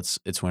gauge, well,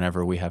 it's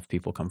whenever we have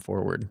people come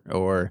forward,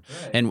 or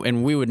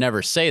and we would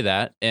never say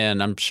that,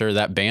 and I'm sure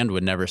that band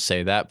would never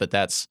say that, but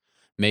that's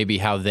maybe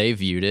how they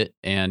viewed it.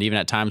 And even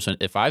at times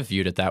if I've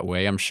viewed it that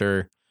way, I'm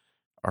sure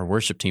our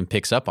worship team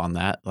picks up on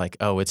that, like,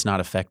 oh, it's not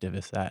effective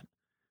if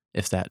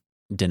that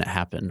didn't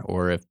happen,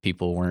 or if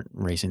people weren't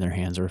raising their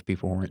hands, or if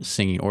people weren't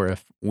singing, or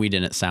if we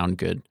didn't sound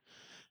good.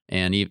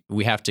 And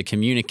we have to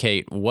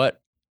communicate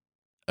what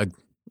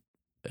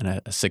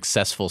a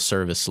successful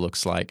service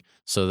looks like,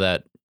 so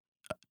that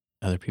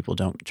other people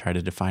don't try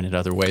to define it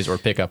other ways or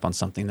pick up on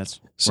something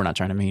we're not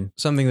trying to mean.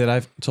 Something that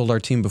I've told our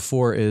team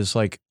before is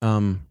like,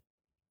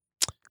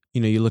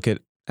 you look at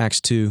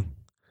Acts 2,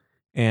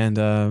 and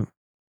and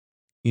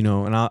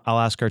I'll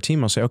ask our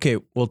team. I'll say, okay,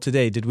 well,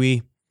 today did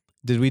we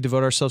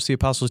devote ourselves to the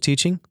apostles'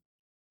 teaching?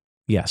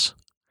 Yes.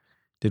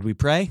 Did we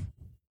pray?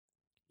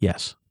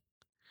 Yes.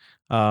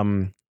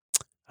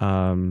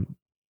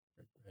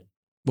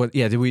 What?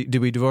 Yeah. Did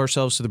we devote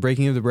ourselves to the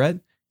breaking of the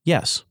bread?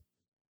 Yes.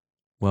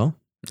 Well,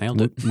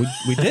 nailed it.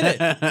 We did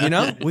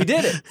it. We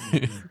did it.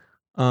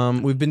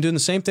 We've been doing the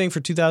same thing for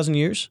 2,000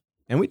 years,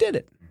 and we did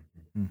it.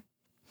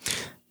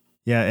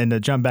 Yeah, and to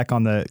jump back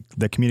on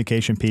the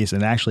communication piece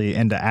and actually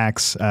into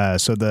Acts,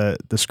 so the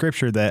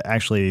scripture that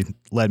actually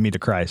led me to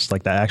Christ,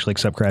 like that actually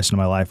accept Christ in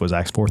my life, was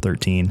Acts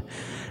 4:13.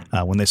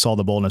 When they saw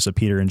the boldness of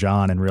Peter and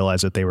John and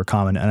realized that they were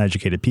common,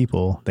 uneducated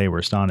people, they were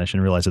astonished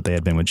and realized that they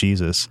had been with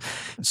Jesus.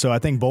 So I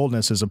think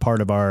boldness is a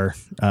part of our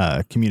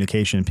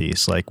communication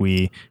piece. Like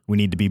we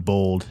need to be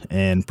bold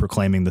in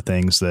proclaiming the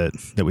things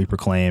that we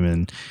proclaim,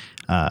 and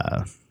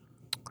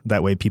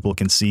that way people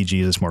can see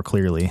Jesus more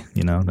clearly.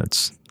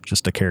 That's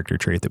just a character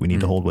trait that we need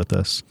to hold with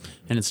us.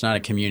 And it's not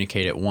a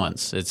communicate it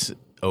once. It's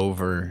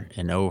over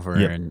and over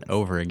and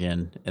over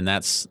again. And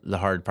that's the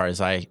hard part, is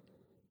I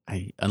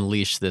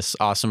unleash this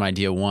awesome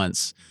idea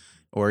once,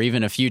 or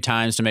even a few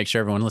times to make sure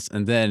everyone listens.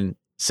 And then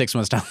 6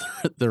 months down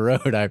the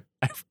road, they're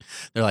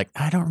like,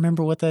 I don't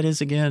remember what that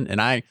is again.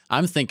 And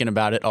I'm thinking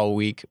about it all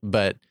week,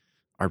 but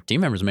our team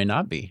members may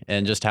not be,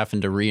 and just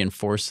having to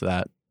reinforce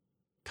that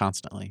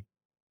constantly.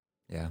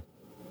 Yeah.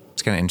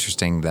 It's kind of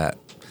interesting that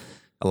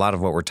a lot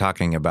of what we're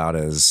talking about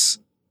is,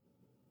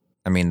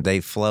 they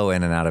flow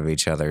in and out of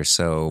each other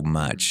so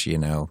much,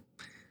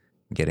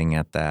 getting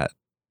at that,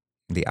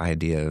 the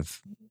idea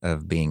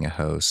of being a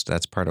host.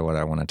 That's part of what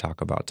I want to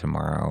talk about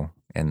tomorrow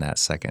in that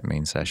second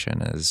main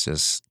session, is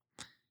just,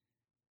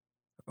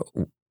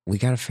 we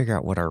got to figure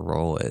out what our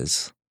role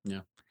is.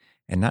 Yeah.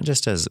 And not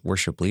just as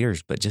worship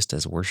leaders, but just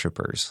as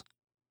worshipers.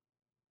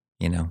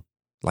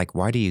 Like,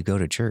 why do you go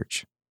to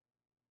church?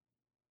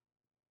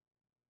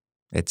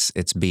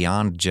 It's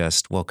beyond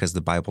just, because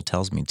the Bible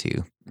tells me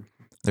to.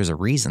 There's a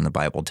reason the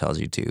Bible tells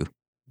you to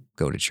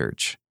go to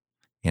church,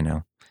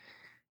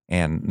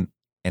 and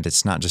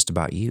it's not just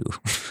about you.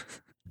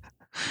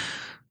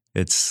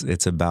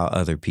 It's about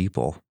other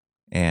people,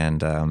 and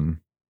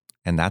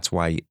that's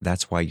why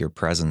your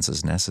presence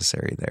is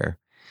necessary there.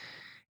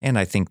 And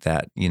I think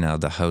that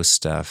the host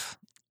stuff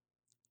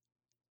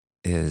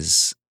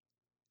is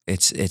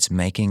it's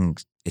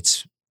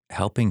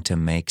helping to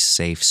make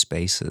safe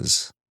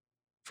spaces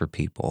for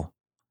people,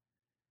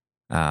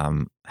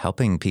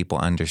 helping people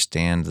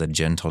understand the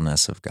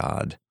gentleness of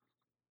God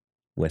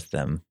with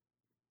them,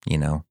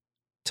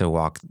 to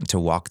walk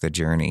the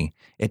journey.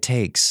 It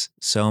takes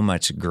so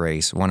much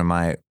grace. One of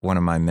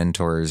my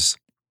mentors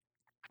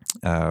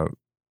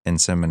in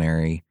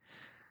seminary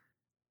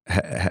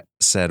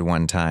said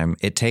one time,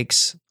 it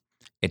takes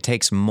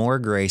more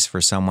grace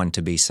for someone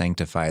to be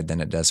sanctified than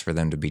it does for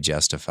them to be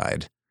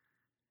justified,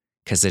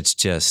 because it's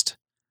just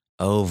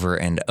over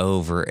and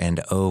over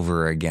and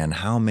over again.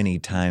 How many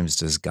times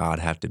does God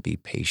have to be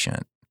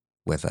patient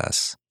with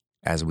us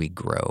as we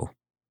grow,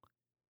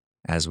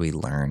 as we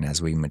learn,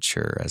 as we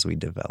mature, as we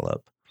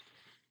develop?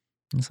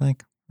 It's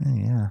like,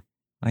 yeah,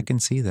 I can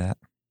see that,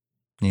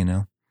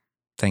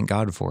 thank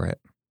God for it.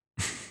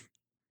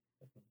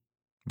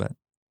 But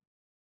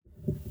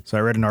so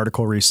I read an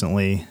article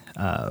recently.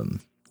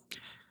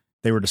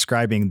 They were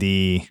describing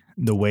the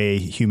way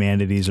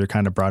humanities are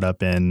kind of brought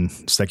up in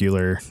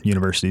secular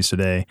universities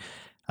today,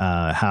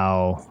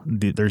 how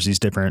there's these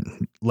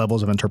different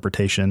levels of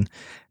interpretation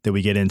that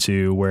we get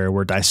into, where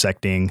we're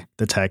dissecting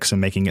the text and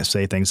making it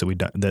say things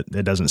that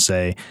it doesn't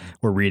say.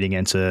 We're reading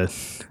into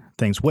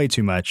things way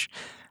too much.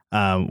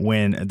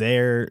 When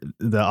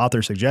the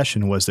author's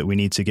suggestion was that we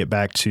need to get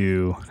back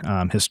to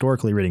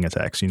historically reading a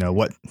text,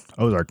 what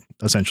Ozark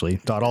essentially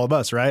taught all of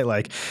us, right?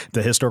 Like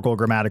the historical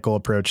grammatical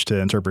approach to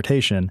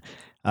interpretation,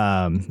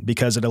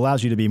 because it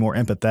allows you to be more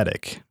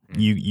empathetic.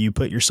 You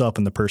put yourself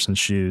in the person's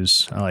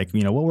shoes, like,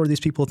 what were these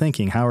people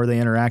thinking? How are they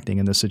interacting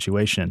in this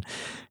situation?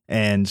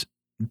 And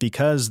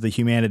because the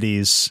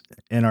humanities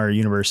in our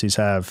universities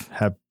have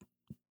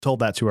told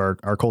that to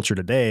our culture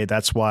today,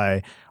 that's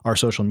why our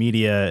social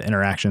media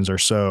interactions are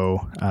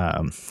so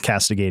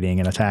castigating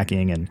and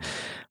attacking,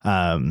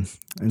 and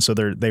so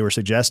they were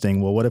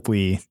suggesting, well, what if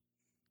we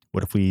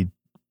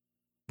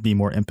be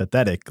more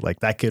empathetic? Like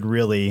that could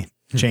really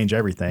change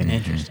everything.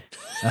 Interesting.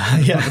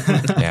 Yeah.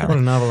 Yeah. What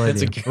a novel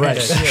It's a idea. great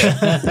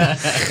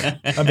idea.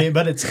 I mean,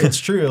 but it's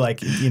true.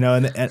 Like, and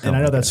I Oh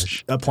know my that's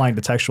gosh. applying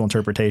to textual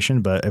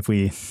interpretation, but if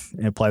we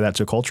apply that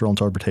to cultural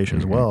interpretation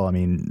as Mhm. well, I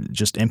mean,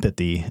 just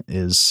empathy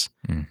is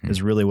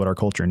really what our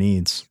culture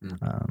needs.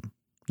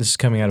 This is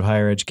coming out of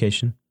higher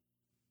education.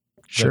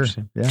 Sure.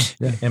 Interesting.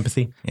 Yeah.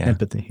 Empathy, Yeah.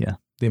 Empathy. Yeah.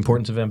 the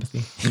importance of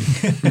empathy.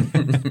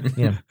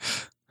 Yeah.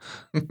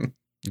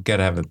 You've got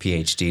to have a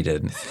PhD to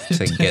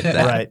get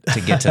that. Right.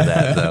 To get to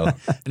that, though.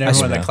 And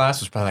everyone in know. the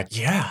class was probably like,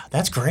 yeah,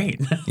 that's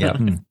great. Yeah.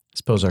 I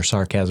suppose our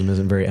sarcasm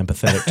isn't very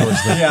empathetic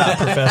towards the Yeah.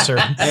 professor.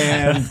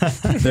 And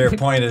their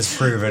point is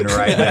proven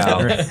right now.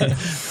 Dang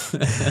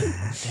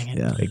it.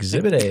 Yeah.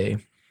 Exhibit A.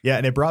 Yeah.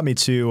 And it brought me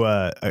to,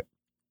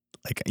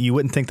 like, you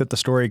wouldn't think that the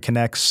story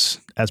connects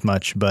as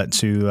much, but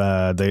to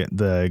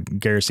the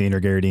Gerasene or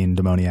Gerardine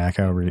demoniac,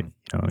 however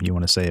you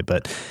want to say it,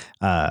 but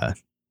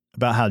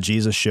about how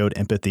Jesus showed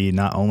empathy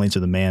not only to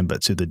the man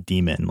but to the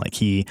demon. Like,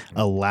 he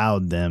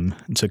allowed them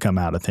to come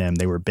out of him.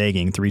 They were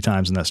begging 3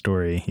 times in that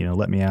story,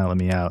 let me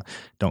out,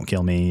 don't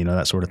kill me,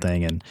 that sort of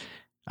thing. And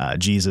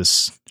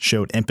Jesus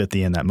showed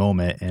empathy in that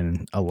moment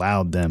and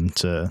allowed them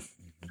to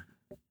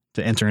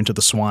enter into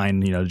the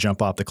swine, to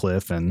jump off the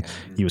cliff, and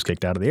he was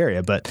kicked out of the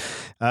area. But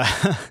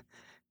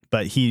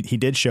he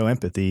did show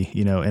empathy,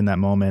 in that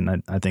moment.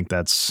 And I think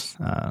that's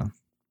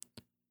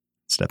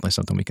it's definitely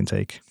something we can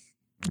take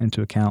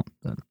into account.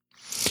 But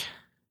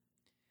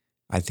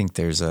I think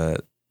there's I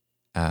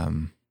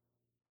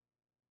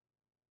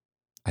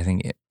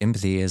think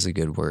empathy is a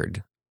good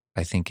word.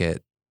 I think it's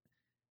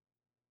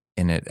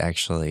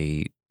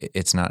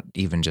not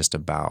even just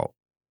about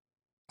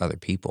other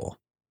people.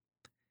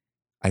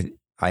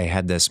 I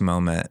had this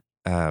moment,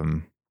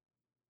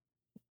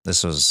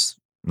 this was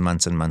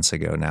months and months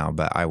ago now,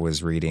 but I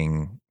was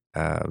reading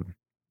the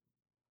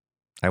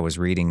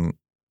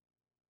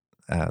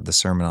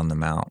Sermon on the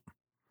Mount,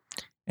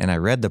 and I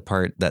read the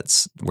part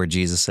that's where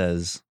Jesus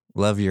says,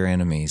 love your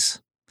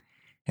enemies.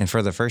 And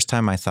for the first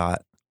time I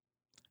thought,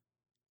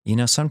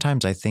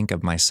 sometimes I think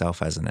of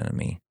myself as an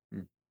enemy.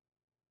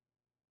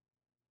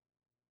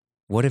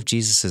 What if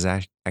Jesus is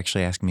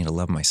actually asking me to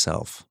love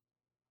myself?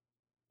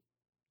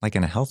 Like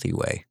in a healthy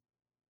way,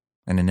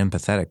 in an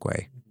empathetic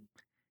way,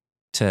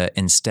 to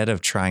instead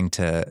of trying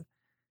to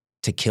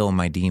kill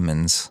my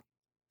demons,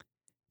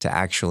 to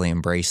actually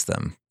embrace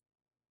them,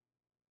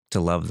 to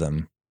love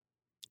them,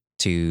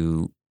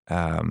 to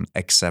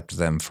accept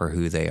them for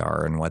who they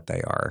are and what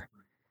they are.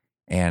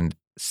 And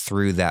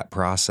through that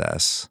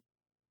process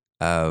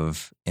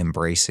of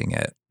embracing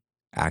it,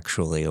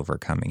 actually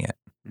overcoming it,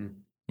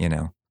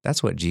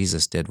 that's what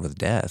Jesus did with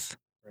death.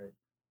 Right.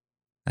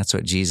 That's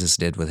what Jesus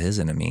did with his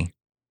enemy.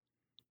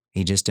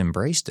 He just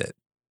embraced it.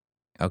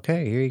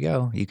 Okay, here you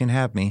go. You can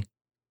have me.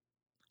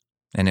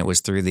 And it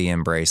was through the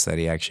embrace that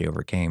he actually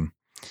overcame.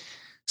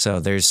 So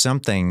there's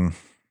something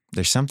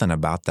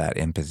about that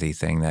empathy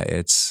thing that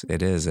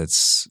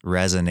it's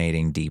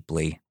resonating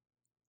deeply.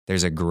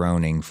 There's a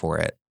groaning for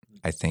it,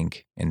 I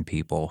think, in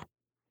people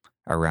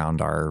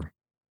around our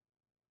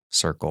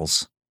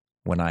circles.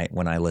 When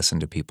I listen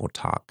to people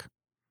talk,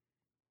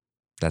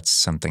 that's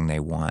something they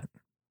want,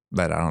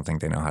 but I don't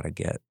think they know how to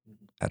get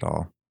at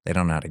all. They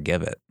don't know how to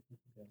give it.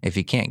 If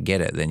you can't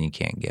get it, then you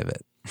can't give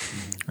it.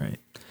 right.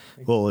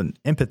 Well, and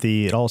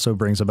empathy, it also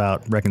brings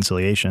about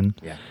reconciliation.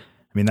 Yeah.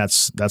 I mean,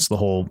 that's the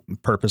whole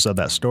purpose of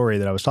that story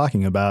that I was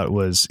talking about,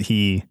 was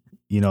he,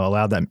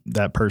 allowed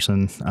that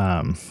person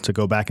to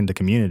go back into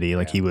community.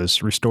 Like, he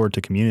was restored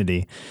to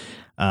community.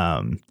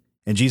 And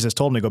Jesus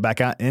told him to go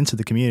back out into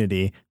the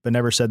community, but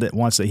never said that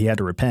once that he had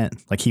to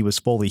repent. Like, he was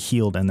fully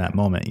healed in that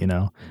moment,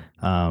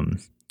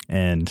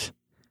 and,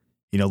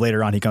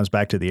 later on he comes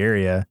back to the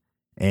area,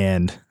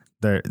 and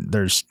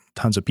there's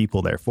tons of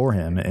people there for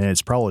him. And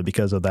it's probably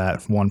because of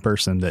that one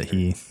person that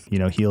he,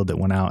 healed, that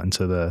went out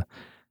into the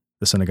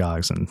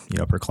synagogues and,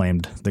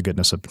 proclaimed the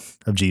goodness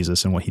of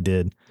Jesus and what he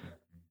did.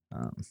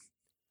 I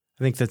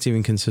think that's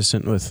even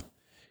consistent with,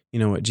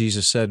 what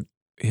Jesus said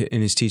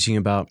in his teaching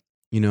about,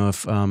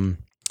 if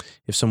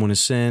someone has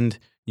sinned,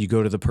 you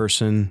go to the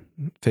person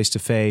face to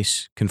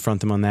face,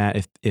 confront them on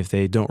that. If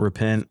they don't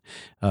repent,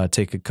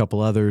 take a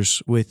couple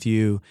others with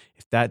you.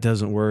 If that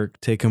doesn't work,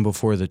 take them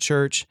before the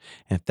church.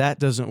 And if that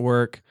doesn't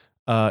work,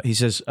 he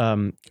says,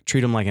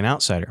 treat them like an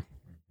outsider.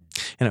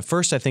 And at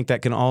first, I think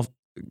that can all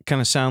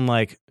kind of sound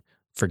like,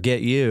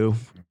 forget you,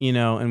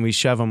 and we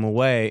shove them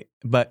away.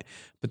 But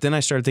then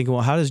I started thinking,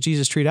 well, how does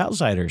Jesus treat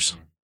outsiders?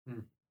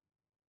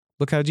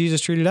 Look how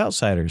Jesus treated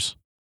outsiders.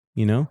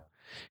 He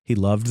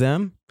loved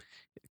them.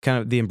 Kind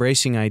of the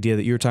embracing idea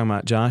that you were talking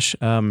about, Josh.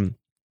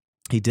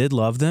 He did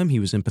love them. He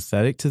was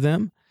empathetic to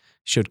them,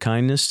 showed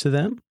kindness to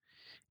them,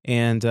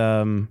 and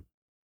to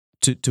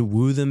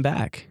woo them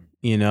back.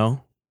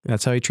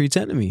 That's how he treats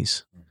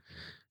enemies.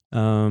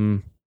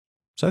 So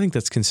I think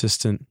that's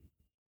consistent,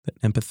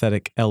 that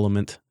empathetic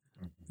element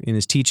in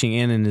his teaching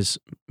and in his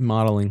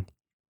modeling.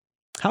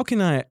 How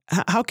can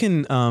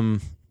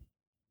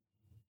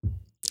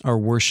our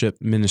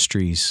worship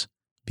ministries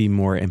be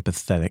more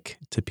empathetic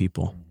to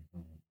people?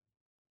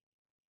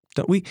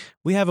 Don't we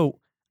have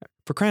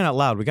for crying out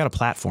loud, we got a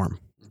platform.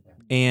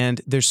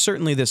 And there's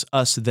certainly this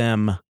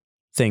us-them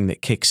thing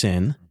that kicks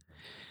in.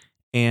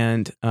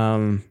 And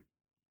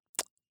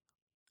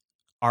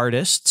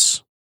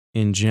artists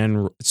in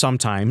general,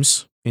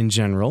 sometimes in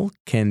general,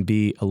 can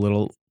be a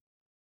little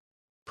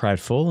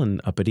prideful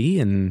and uppity,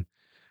 and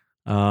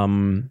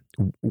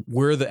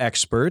we're the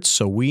experts,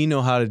 so we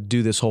know how to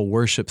do this whole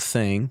worship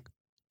thing.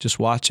 Just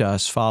watch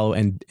us, follow,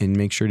 and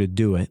make sure to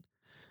do it.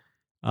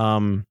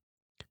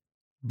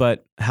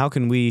 But how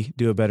can we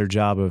do a better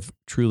job of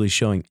truly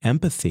showing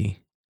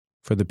empathy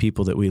for the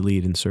people that we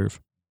lead and serve?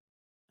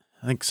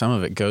 I think some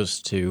of it goes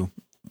to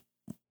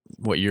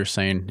what you're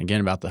saying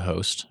again about the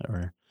host,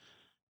 or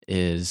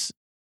is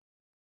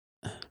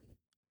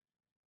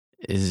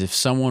if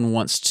someone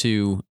wants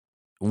to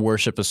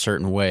worship a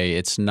certain way,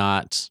 it's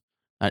not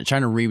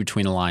trying to read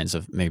between the lines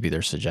of maybe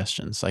their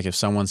suggestions. Like if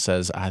someone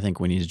says, I think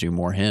we need to do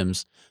more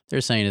hymns, they're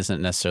saying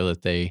isn't necessarily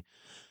that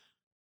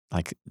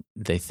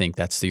they think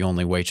that's the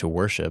only way to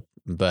worship,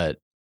 but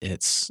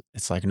it's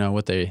like, no,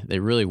 what they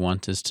really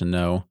want is to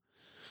know,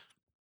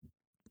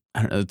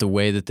 I don't know, the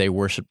way that they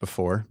worshiped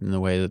before and the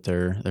way that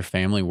their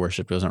family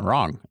worshiped wasn't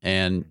wrong.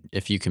 And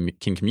if you can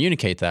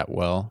communicate that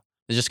well,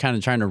 it's just kind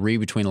of trying to read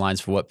between the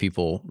lines for what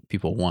people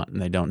want,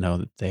 and they don't know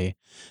that they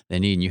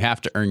need. And you have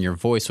to earn your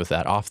voice with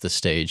that off the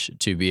stage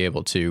to be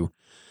able to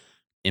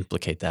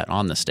implicate that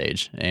on the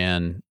stage.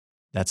 And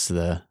I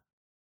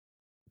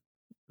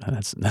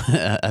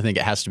think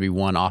it has to be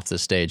one off the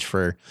stage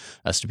for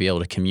us to be able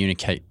to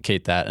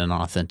communicate that in an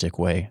authentic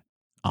way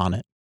on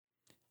it.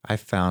 I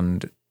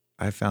found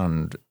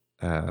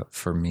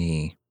for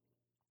me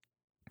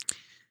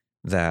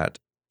that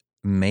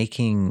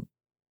making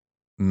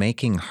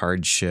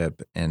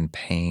hardship and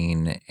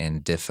pain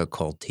and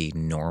difficulty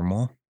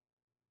normal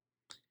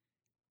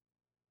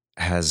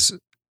has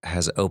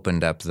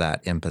opened up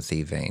that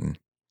empathy vein.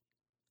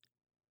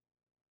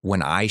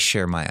 When I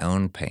share my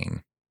own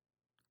pain,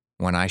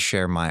 when I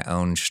share my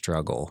own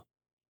struggle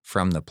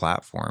from the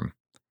platform,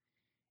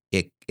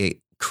 it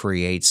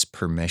creates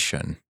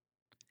permission.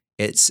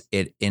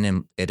 It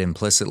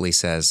implicitly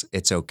says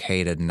it's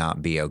okay to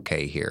not be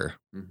okay here.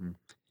 Mm-hmm.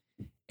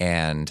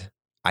 And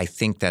I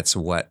think that's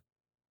what,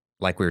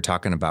 like we were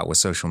talking about with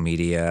social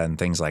media and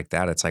things like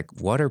that, it's like,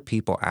 what are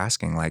people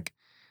asking? Like,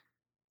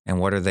 and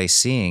what are they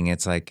seeing?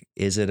 It's like,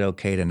 is it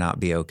okay to not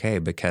be okay?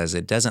 Because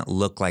it doesn't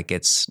look like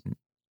it's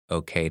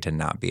okay to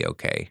not be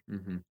okay.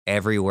 Mm-hmm.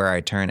 Everywhere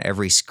I turn,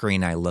 every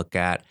screen I look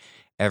at,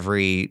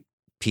 every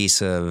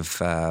piece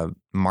of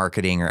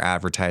marketing or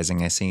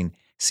advertising I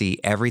see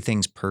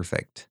everything's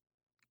perfect.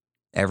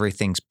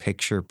 Everything's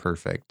picture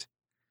perfect.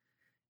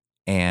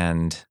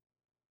 And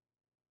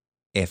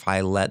if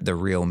I let the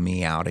real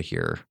me out of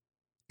here,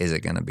 is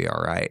it going to be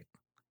all right?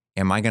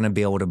 Am I going to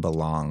be able to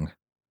belong?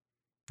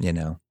 You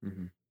know?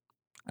 Mm-hmm.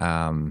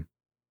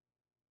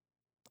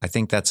 I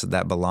think that's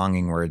that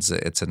belonging words.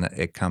 It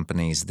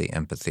accompanies the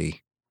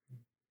empathy.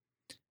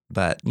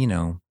 But, you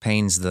know,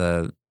 pain's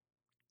the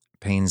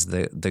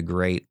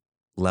great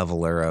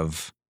leveler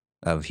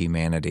of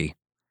humanity.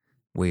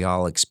 We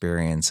all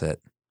experience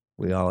it.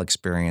 We all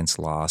experience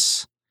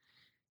loss,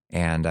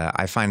 and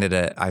I find it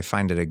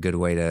a good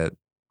way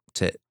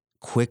to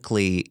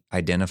quickly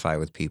identify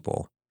with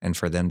people and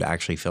for them to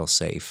actually feel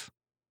safe.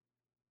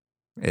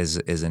 Is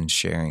in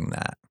sharing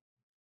that.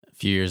 A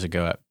few years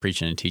ago at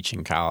Preaching and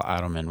Teaching, Kyle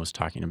Adelman was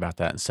talking about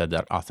that and said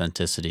that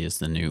authenticity is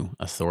the new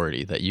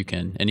authority, that you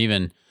can, and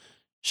even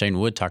Shane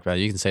Wood talked about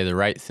it, you can say the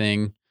right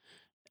thing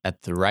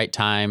at the right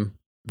time,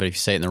 but if you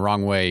say it in the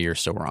wrong way, you're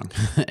still wrong.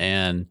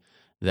 And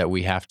that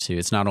we have to,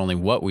 it's not only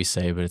what we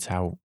say, but it's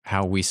how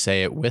we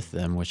say it with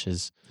them, which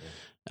is,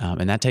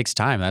 and that takes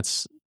time.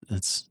 That's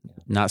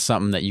not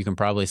something that you can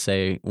probably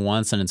say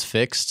once and it's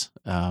fixed.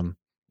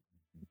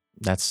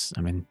 That's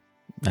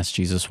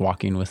Jesus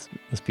walking with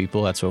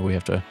people. That's what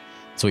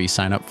you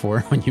sign up for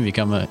when you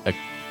become a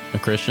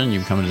Christian. You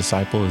become a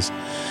disciple is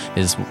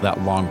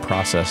that long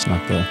process,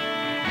 not the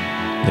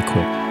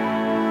quick.